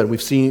was good. We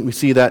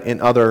see that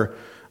in other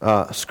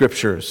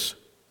scriptures.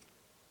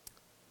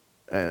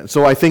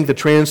 So I think the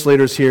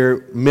translators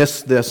here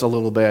miss this a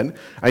little bit.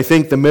 I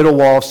think the middle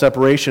wall of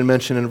separation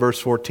mentioned in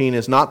verse 14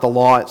 is not the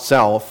law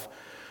itself,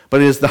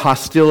 but it is the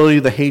hostility,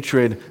 the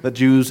hatred that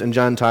Jews and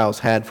Gentiles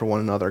had for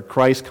one another.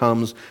 Christ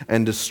comes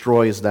and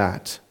destroys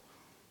that.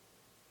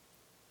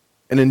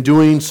 And in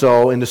doing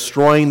so, in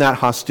destroying that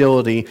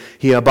hostility,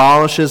 he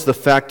abolishes the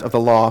effect of the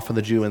law for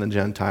the Jew and the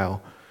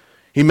Gentile.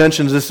 He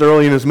mentions this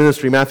early in his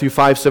ministry, Matthew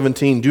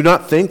 5:17. Do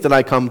not think that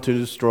I come to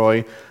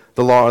destroy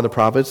the law or the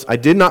prophets. I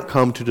did not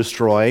come to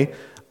destroy,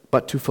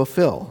 but to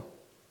fulfill.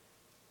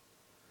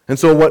 And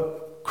so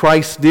what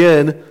Christ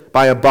did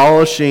by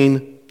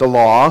abolishing the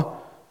law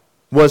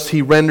was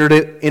he rendered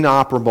it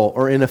inoperable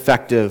or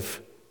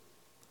ineffective,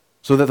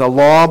 so that the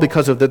law,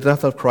 because of the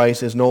death of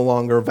Christ, is no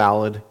longer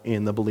valid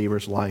in the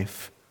believer's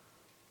life.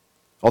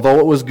 Although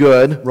it was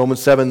good,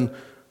 Romans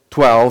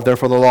 7:12,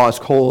 therefore the law is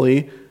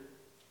holy,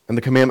 and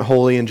the commandment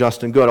holy and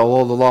just and good.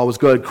 Although the law was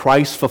good,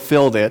 Christ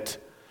fulfilled it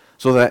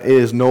so that it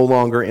is no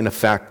longer in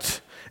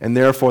effect. And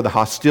therefore the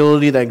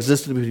hostility that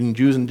existed between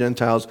Jews and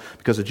Gentiles,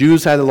 because the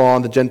Jews had the law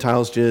and the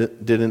Gentiles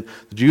didn't,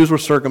 the Jews were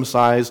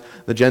circumcised,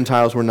 the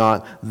Gentiles were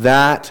not,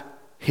 that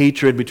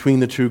hatred between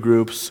the two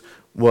groups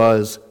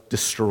was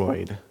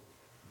destroyed.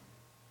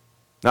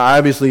 Now,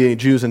 obviously,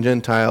 Jews and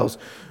Gentiles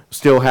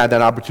still had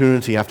that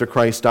opportunity after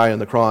Christ died on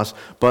the cross,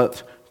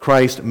 but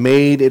Christ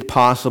made it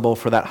possible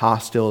for that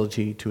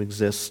hostility to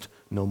exist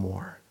no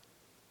more,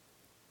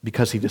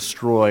 because he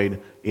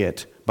destroyed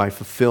it by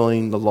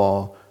fulfilling the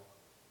law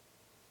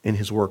in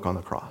his work on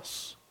the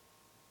cross.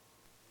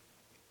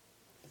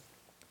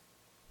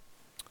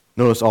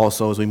 Notice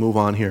also, as we move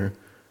on here,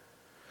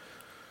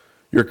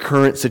 your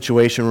current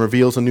situation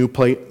reveals a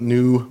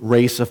new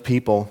race of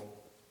people,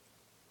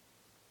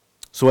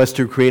 so as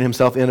to create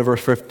himself, in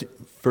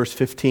verse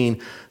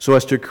 15, so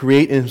as to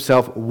create in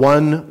himself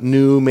one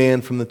new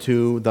man from the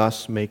two,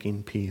 thus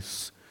making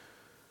peace.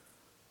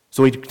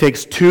 So he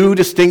takes two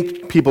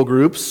distinct people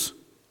groups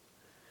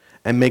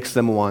and makes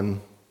them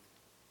one.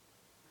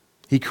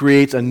 He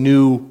creates a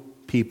new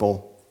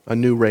people, a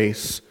new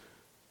race.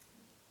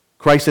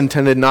 Christ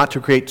intended not to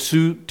create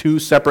two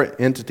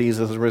separate entities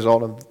as a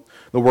result of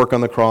the work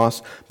on the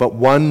cross, but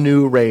one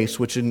new race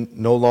which would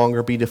no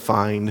longer be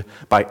defined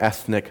by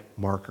ethnic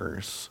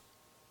markers.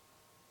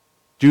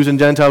 Jews and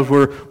Gentiles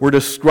were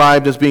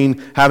described as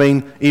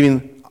having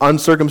even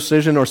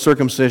uncircumcision or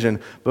circumcision,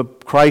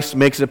 but Christ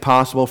makes it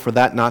possible for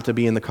that not to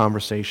be in the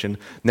conversation.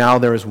 Now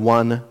there is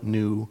one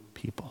new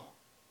people,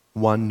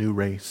 one new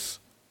race.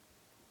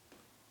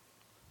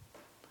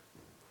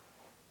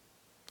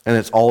 And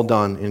it's all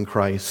done in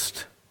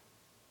Christ,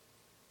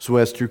 so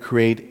as to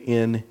create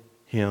in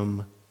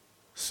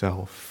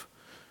himself.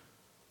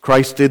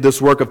 Christ did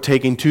this work of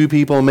taking two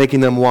people and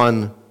making them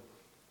one.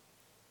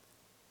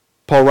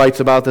 Paul writes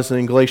about this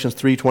in Galatians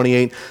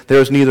 3:28.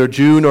 There is neither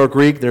Jew nor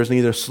Greek, there is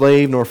neither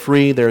slave nor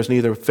free, there is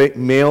neither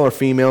male or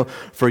female,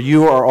 for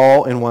you are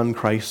all in one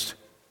Christ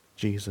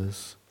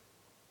Jesus.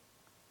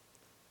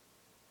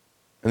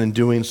 And in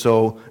doing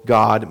so,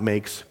 God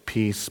makes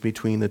peace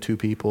between the two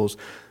peoples.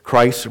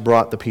 Christ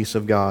brought the peace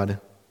of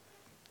God.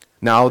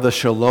 Now the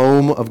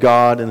shalom of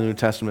God in the New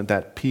Testament,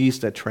 that peace,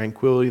 that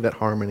tranquility, that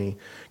harmony,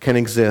 can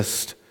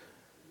exist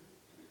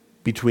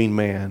between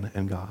man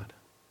and God.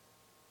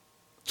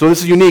 So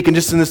this is unique, and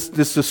just in this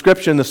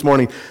description this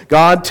morning,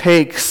 God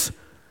takes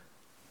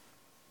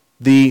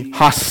the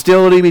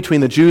hostility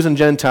between the Jews and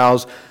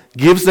Gentiles,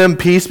 gives them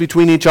peace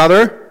between each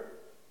other,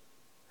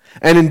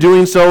 and in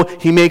doing so,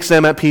 he makes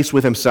them at peace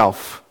with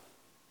himself.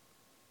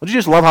 Don't you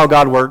just love how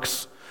God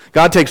works?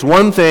 God takes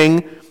one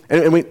thing,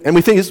 and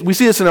we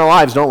see this in our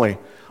lives, don't we?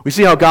 We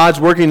see how God's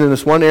working in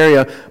this one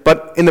area,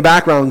 but in the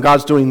background,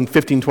 God's doing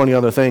 15, 20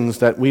 other things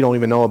that we don't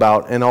even know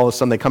about, and all of a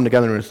sudden they come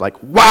together and it's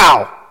like,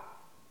 wow!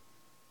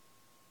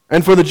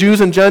 And for the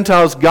Jews and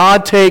Gentiles,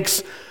 God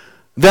takes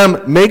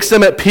them, makes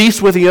them at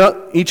peace with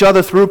each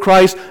other through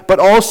Christ, but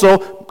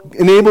also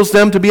enables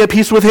them to be at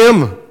peace with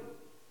him.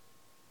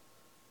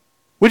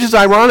 Which is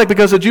ironic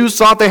because the Jews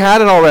thought they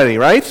had it already,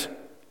 right?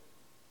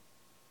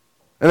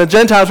 And the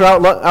Gentiles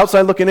are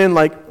outside looking in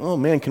like, oh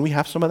man, can we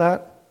have some of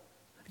that?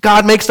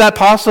 God makes that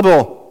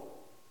possible.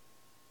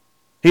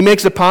 He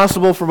makes it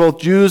possible for both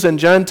Jews and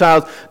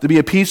Gentiles to be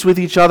at peace with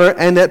each other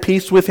and at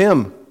peace with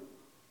him.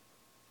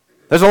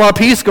 There's a lot of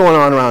peace going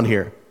on around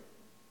here.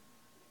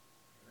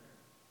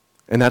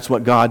 And that's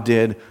what God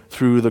did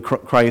through the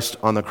Christ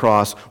on the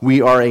cross. We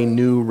are a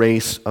new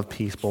race of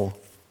people.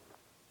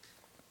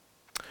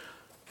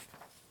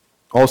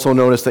 Also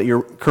notice that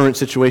your current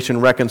situation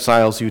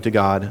reconciles you to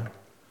God.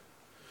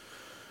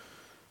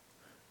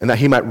 And that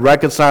he might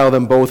reconcile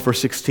them both,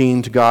 verse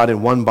 16, to God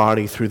in one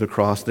body through the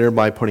cross,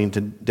 thereby putting to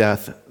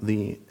death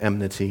the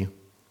enmity.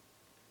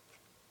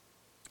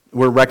 The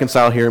word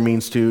reconcile here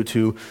means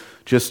to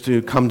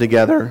come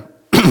together.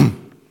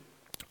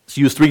 It's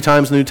used 3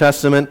 times in the New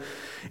Testament.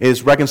 It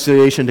is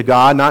reconciliation to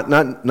God,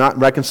 not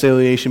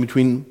reconciliation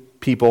between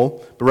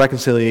people, but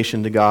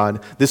reconciliation to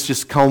God. This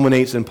just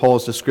culminates in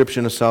Paul's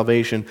description of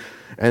salvation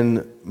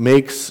and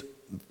makes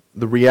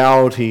the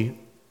reality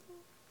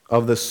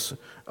of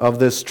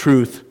this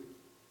truth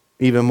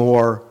even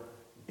more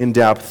in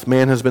depth.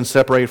 Man has been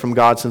separated from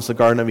God since the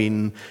Garden of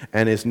Eden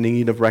and is in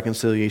need of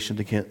reconciliation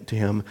to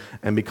him.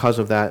 And because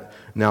of that,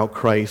 now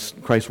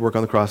Christ's work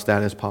on the cross,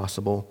 that is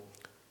possible.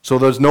 So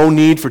there's no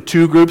need for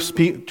two groups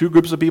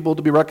of people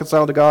to be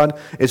reconciled to God.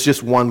 It's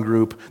just one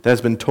group that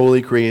has been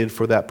totally created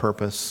for that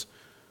purpose.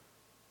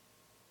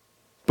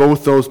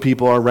 Both those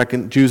people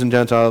Jews and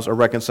Gentiles are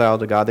reconciled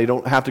to God. They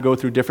don't have to go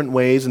through different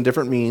ways and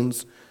different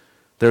means.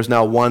 There's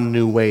now one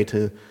new way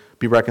to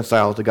be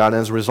reconciled to God.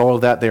 And as a result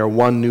of that, they are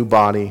one new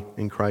body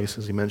in Christ,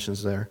 as he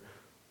mentions there.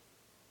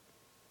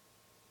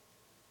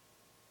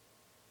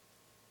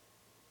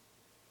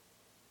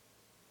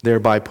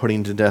 Thereby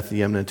putting to death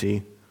the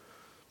enmity.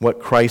 What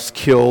Christ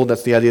killed,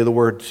 that's the idea of the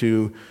word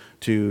to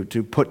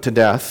put to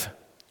death,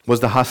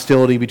 was the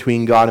hostility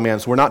between God and man.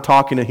 So we're not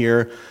talking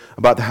here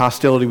about the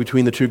hostility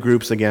between the two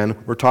groups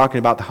again. We're talking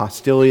about the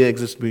hostility that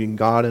exists between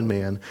God and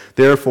man.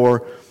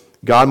 Therefore,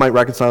 God might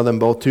reconcile them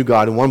both to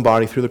God in one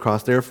body through the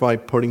cross, thereby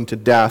putting to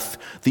death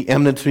the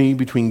enmity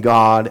between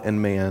God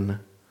and man.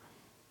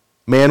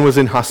 Man was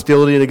in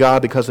hostility to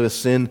God because of his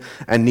sin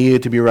and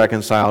needed to be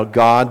reconciled.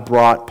 God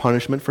brought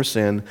punishment for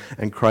sin,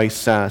 and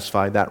Christ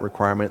satisfied that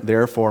requirement.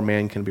 Therefore,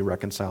 man can be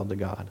reconciled to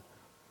God.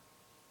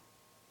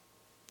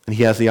 And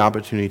he has the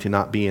opportunity to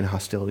not be in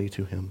hostility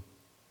to him.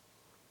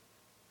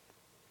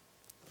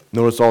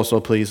 Notice also,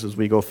 please, as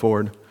we go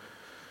forward,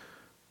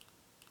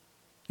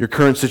 your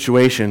current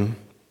situation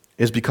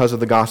is because of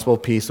the gospel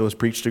of peace that was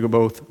preached to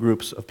both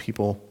groups of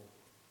people.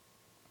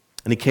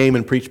 And he came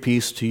and preached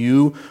peace to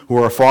you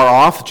who are far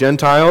off,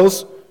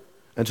 Gentiles,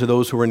 and to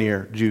those who are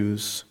near,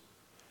 Jews.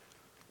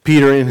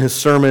 Peter, in his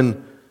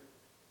sermon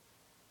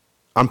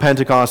on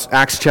Pentecost,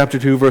 Acts chapter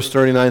 2, verse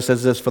 39,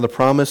 says this, "For the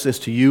promise is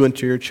to you and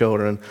to your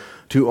children,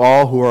 to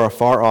all who are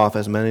far off,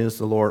 as many as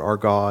the Lord our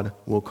God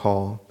will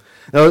call."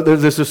 Now,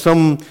 there's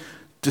some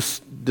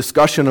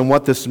discussion on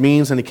what this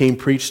means, and he came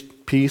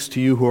preached peace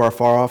to you who are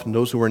far off and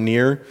those who are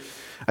near.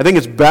 I think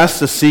it's best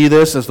to see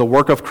this as the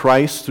work of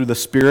Christ through the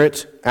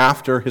Spirit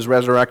after his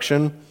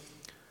resurrection.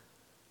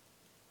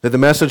 That the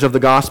message of the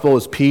gospel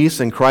is peace,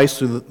 and Christ,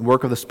 through the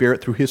work of the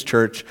Spirit through his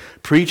church,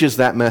 preaches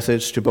that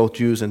message to both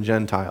Jews and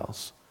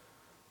Gentiles.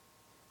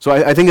 So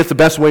I think it's the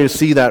best way to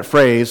see that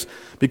phrase,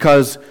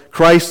 because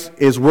Christ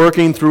is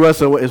working through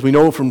us, as we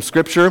know from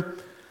Scripture,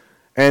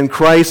 and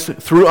Christ,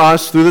 through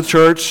us, through the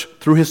church,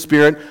 through His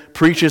Spirit,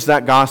 preaches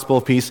that gospel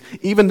of peace,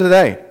 even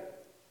today.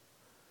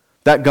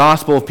 That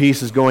gospel of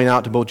peace is going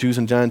out to both Jews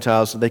and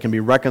Gentiles so they can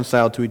be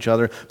reconciled to each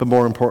other, but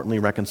more importantly,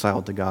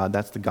 reconciled to God.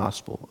 That's the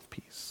gospel of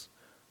peace.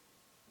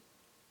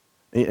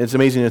 It's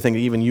amazing to think that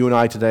even you and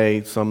I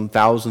today, some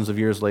thousands of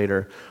years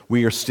later,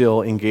 we are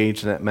still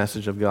engaged in that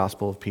message of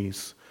gospel of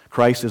peace.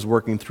 Christ is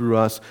working through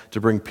us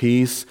to bring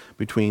peace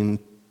between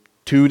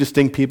two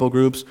distinct people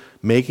groups,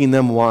 making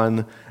them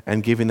one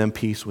and giving them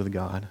peace with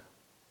God.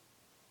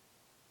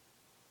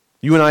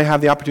 You and I have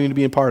the opportunity to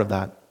be a part of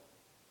that.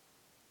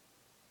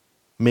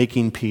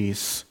 Making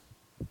peace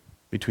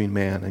between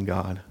man and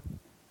God.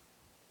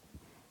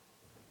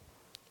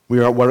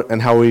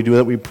 And how we do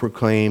that? We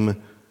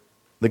proclaim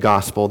the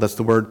gospel. That's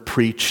the word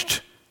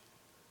preached.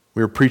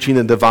 We are preaching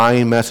the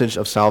divine message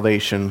of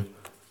salvation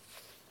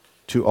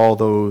to all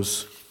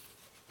those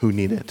who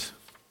need it.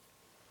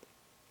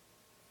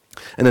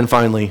 And then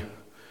finally,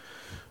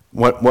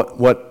 what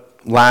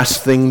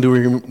last thing do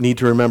we need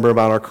to remember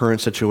about our current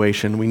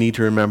situation? We need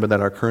to remember that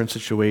our current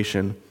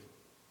situation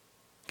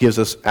gives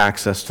us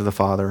access to the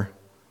Father.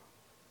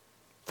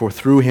 For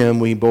through Him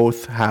we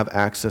both have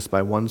access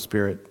by one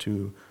Spirit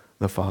to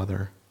the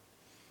Father.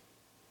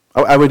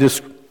 I would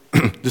just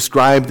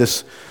describe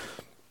this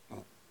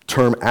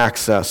term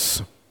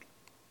access.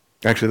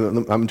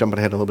 Actually, I'm jumping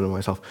ahead a little bit of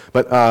myself.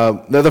 But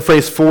the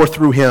phrase "for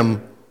through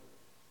Him"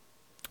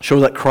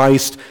 shows that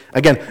Christ,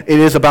 again, it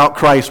is about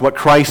Christ, what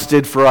Christ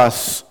did for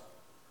us.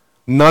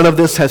 None of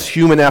this has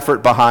human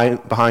effort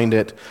behind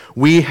it.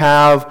 We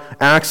have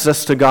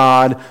access to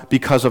God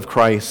because of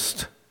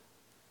Christ.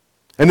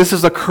 And this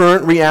is the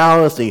current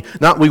reality.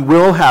 Not we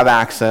will have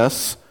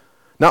access,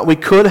 not we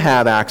could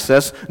have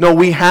access. No,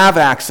 we have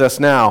access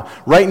now.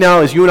 Right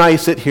now, as you and I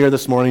sit here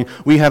this morning,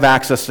 we have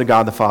access to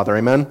God the Father.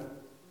 Amen?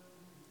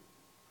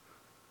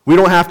 We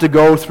don't have to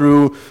go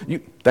through,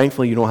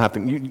 thankfully you don't have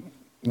to,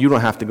 you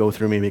don't have to go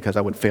through me because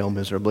I would fail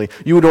miserably.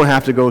 You don't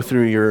have to go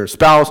through your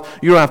spouse.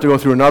 You don't have to go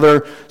through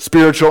another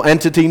spiritual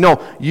entity.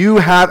 No, you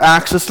have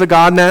access to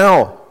God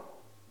now.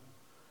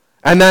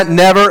 And that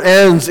never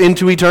ends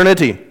into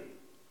eternity.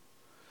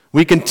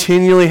 We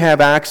continually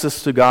have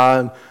access to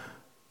God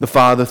the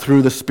Father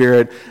through the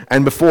Spirit.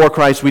 And before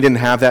Christ, we didn't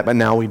have that, but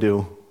now we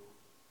do.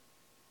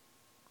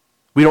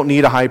 We don't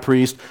need a high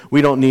priest.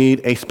 We don't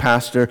need a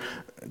pastor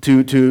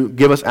to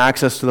give us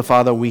access to the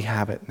Father. We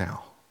have it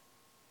now.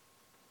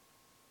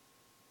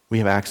 We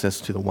have access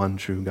to the one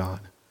true God.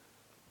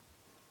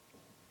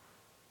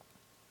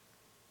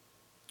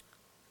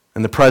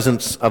 And the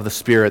presence of the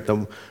Spirit,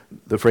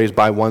 the phrase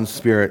 "by one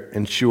Spirit"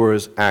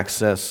 ensures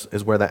access,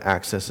 is where that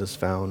access is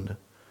found.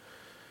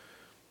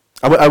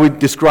 I would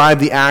describe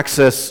the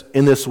access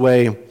in this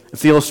way.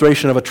 It's the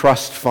illustration of a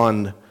trust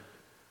fund.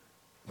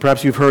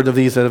 Perhaps you've heard of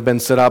these that have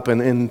been set up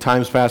in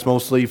times past,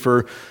 mostly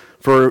for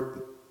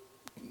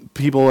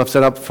people have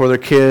set up for their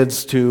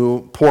kids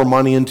to pour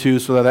money into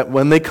so that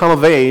when they come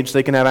of age,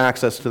 they can have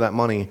access to that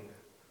money.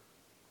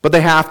 But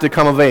they have to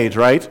come of age,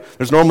 right?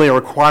 There's normally a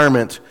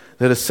requirement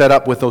that is set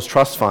up with those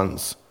trust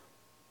funds.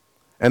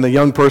 And the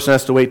young person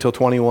has to wait till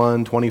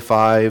 21,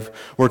 25.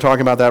 We're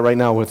talking about that right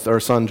now with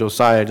our son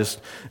Josiah, just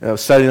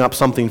setting up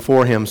something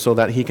for him so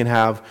that he can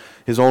have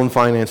his own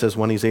finances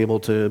when he's able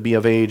to be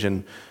of age.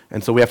 And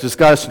so we have to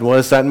discuss, what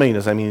does that mean?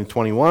 Does that mean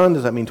 21?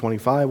 Does that mean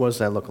 25? What does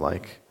that look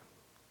like?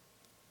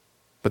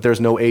 But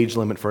there's no age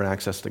limit for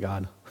access to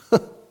God.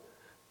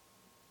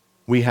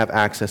 We have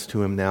access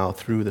to Him now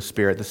through the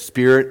Spirit. The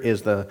Spirit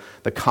is the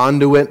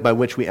conduit by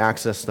which we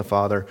access the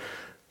Father.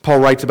 Paul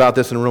writes about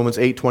this in Romans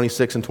 8,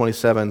 26 and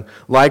 27.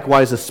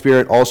 Likewise, the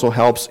Spirit also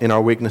helps in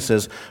our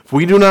weaknesses. For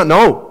we do not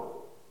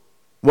know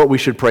what we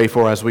should pray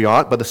for as we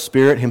ought, but the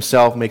Spirit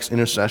Himself makes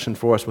intercession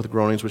for us with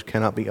groanings which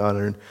cannot be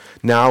uttered.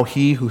 Now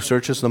He who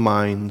searches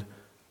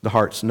the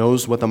hearts,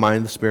 knows what the mind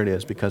of the Spirit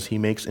is, because He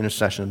makes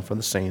intercession for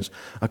the saints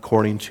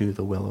according to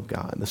the will of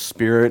God. The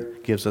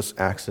Spirit gives us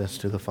access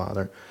to the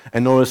Father.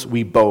 And notice,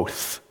 we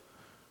both,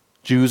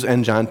 Jews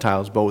and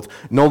Gentiles both.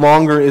 No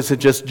longer is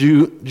it just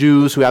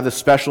Jews who have this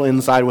special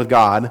inside with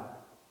God,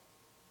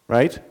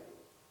 right?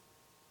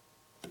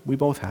 We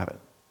both have it,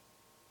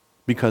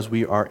 because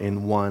we are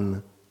in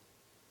one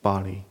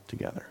body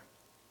together.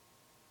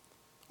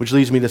 Which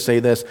leads me to say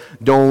this: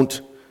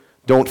 don't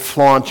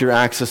flaunt your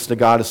access to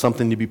God as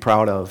something to be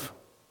proud of.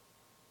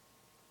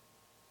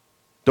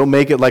 Don't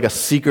make it like a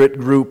secret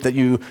group that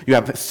you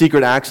have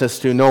secret access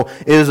to. No,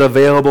 it is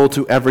available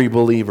to every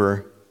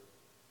believer,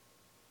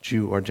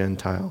 Jew or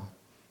Gentile.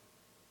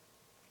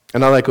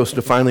 And I'd like us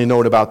to finally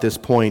note about this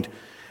point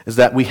is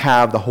that we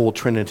have the whole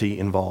Trinity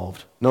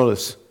involved.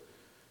 Notice,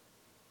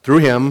 through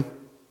Him,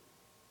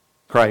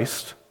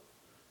 Christ,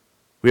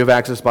 we have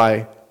access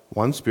by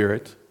one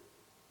Spirit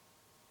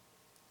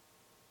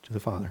to the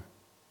Father.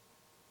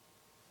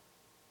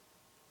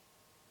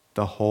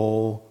 The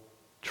whole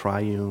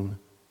triune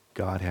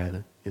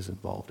Godhead is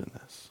involved in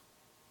this.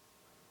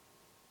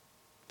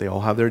 They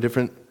all have their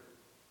different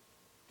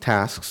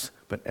tasks,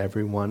 but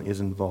everyone is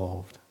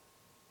involved.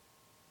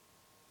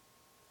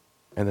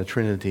 And the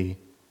Trinity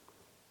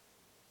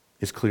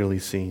is clearly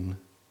seen.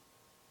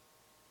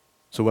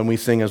 So when we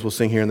sing, as we'll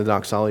sing here in the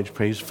doxology,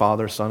 praise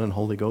Father, Son, and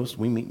Holy Ghost,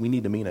 we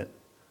need to mean it,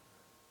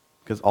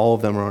 because all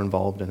of them are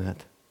involved in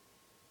it.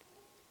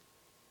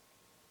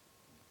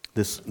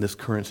 This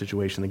current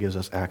situation that gives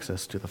us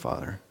access to the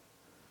Father.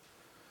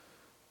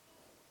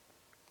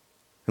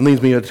 It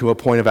leads me to a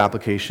point of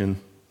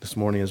application this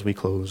morning as we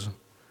close.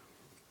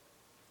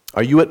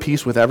 Are you at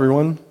peace with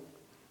everyone?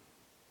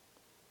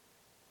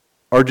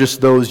 Or just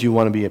those you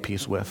want to be at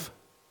peace with?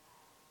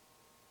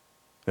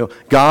 You know,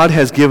 God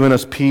has given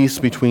us peace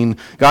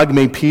God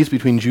made peace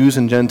between Jews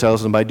and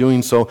Gentiles, and by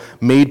doing so,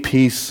 made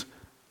peace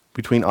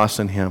between us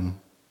and Him.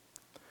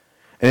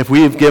 And if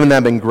we have given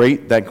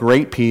that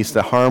great peace,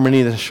 the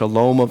harmony, the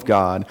shalom of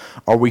God,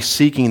 are we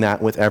seeking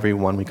that with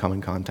everyone we come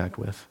in contact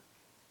with?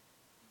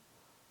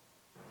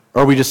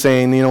 Or are we just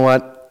saying, you know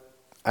what,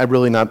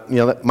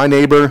 my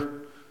neighbor,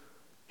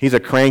 he's a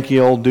cranky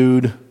old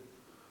dude.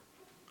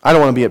 I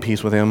don't want to be at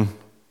peace with him.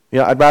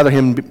 I'd rather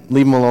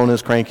leave him alone in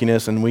his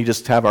crankiness, and we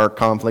just have our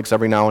conflicts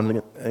every now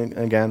and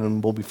again,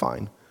 and we'll be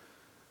fine.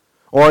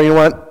 Or, you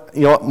know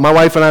what, my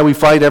wife and I, we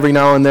fight every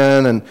now and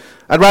then, and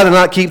I'd rather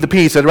not keep the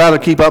peace. I'd rather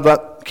keep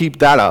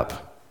that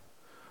up.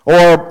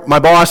 Or my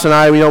boss and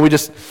I, we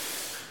just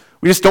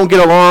don't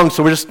get along,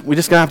 so we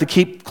just gonna have to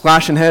keep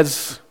clashing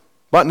heads,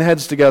 butting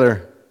heads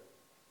together.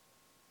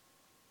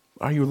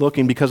 Are you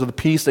looking, because of the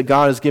peace that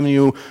God has given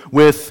you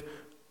with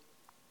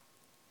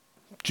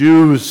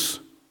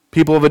Jews,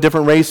 people of a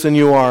different race than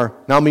you are,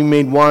 now being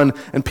made one,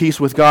 and peace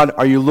with God?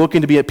 Are you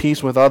looking to be at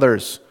peace with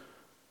others?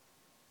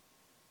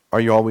 Are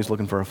you always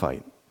looking for a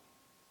fight?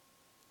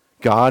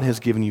 God has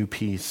given you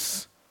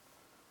peace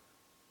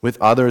with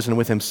others and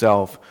with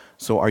Himself,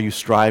 so are you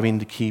striving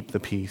to keep the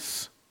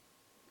peace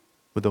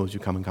with those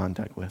you come in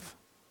contact with?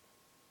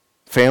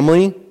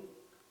 Family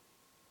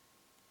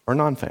or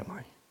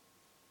non-family?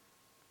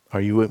 Are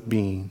you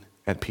being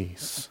at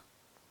peace?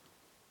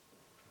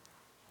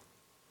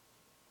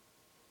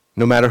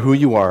 No matter who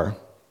you are,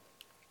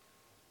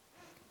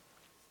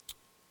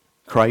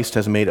 Christ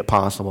has made it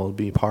possible to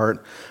be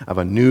part of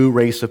a new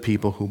race of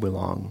people who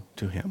belong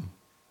to Him.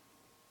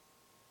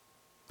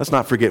 Let's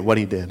not forget what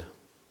He did.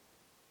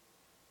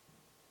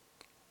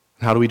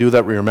 How do we do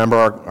that? We remember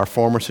our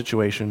former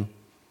situation,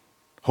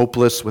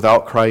 hopeless,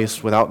 without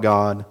Christ, without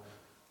God.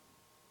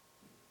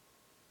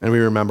 And we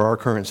remember our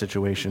current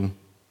situation.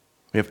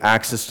 We have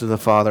access to the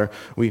Father.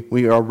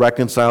 We are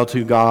reconciled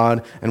to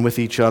God and with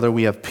each other.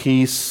 We have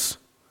peace.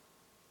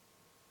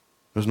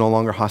 There's no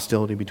longer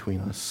hostility between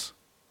us.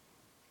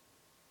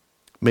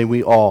 May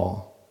we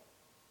all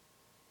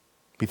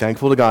be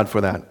thankful to God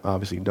for that.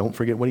 Obviously, don't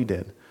forget what He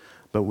did.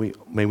 But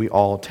may we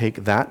all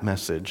take that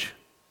message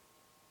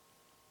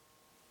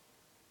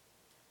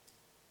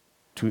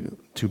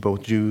to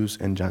both Jews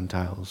and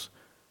Gentiles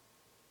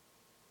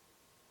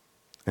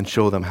and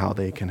show them how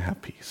they can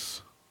have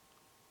peace.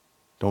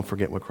 Don't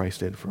forget what Christ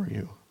did for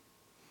you.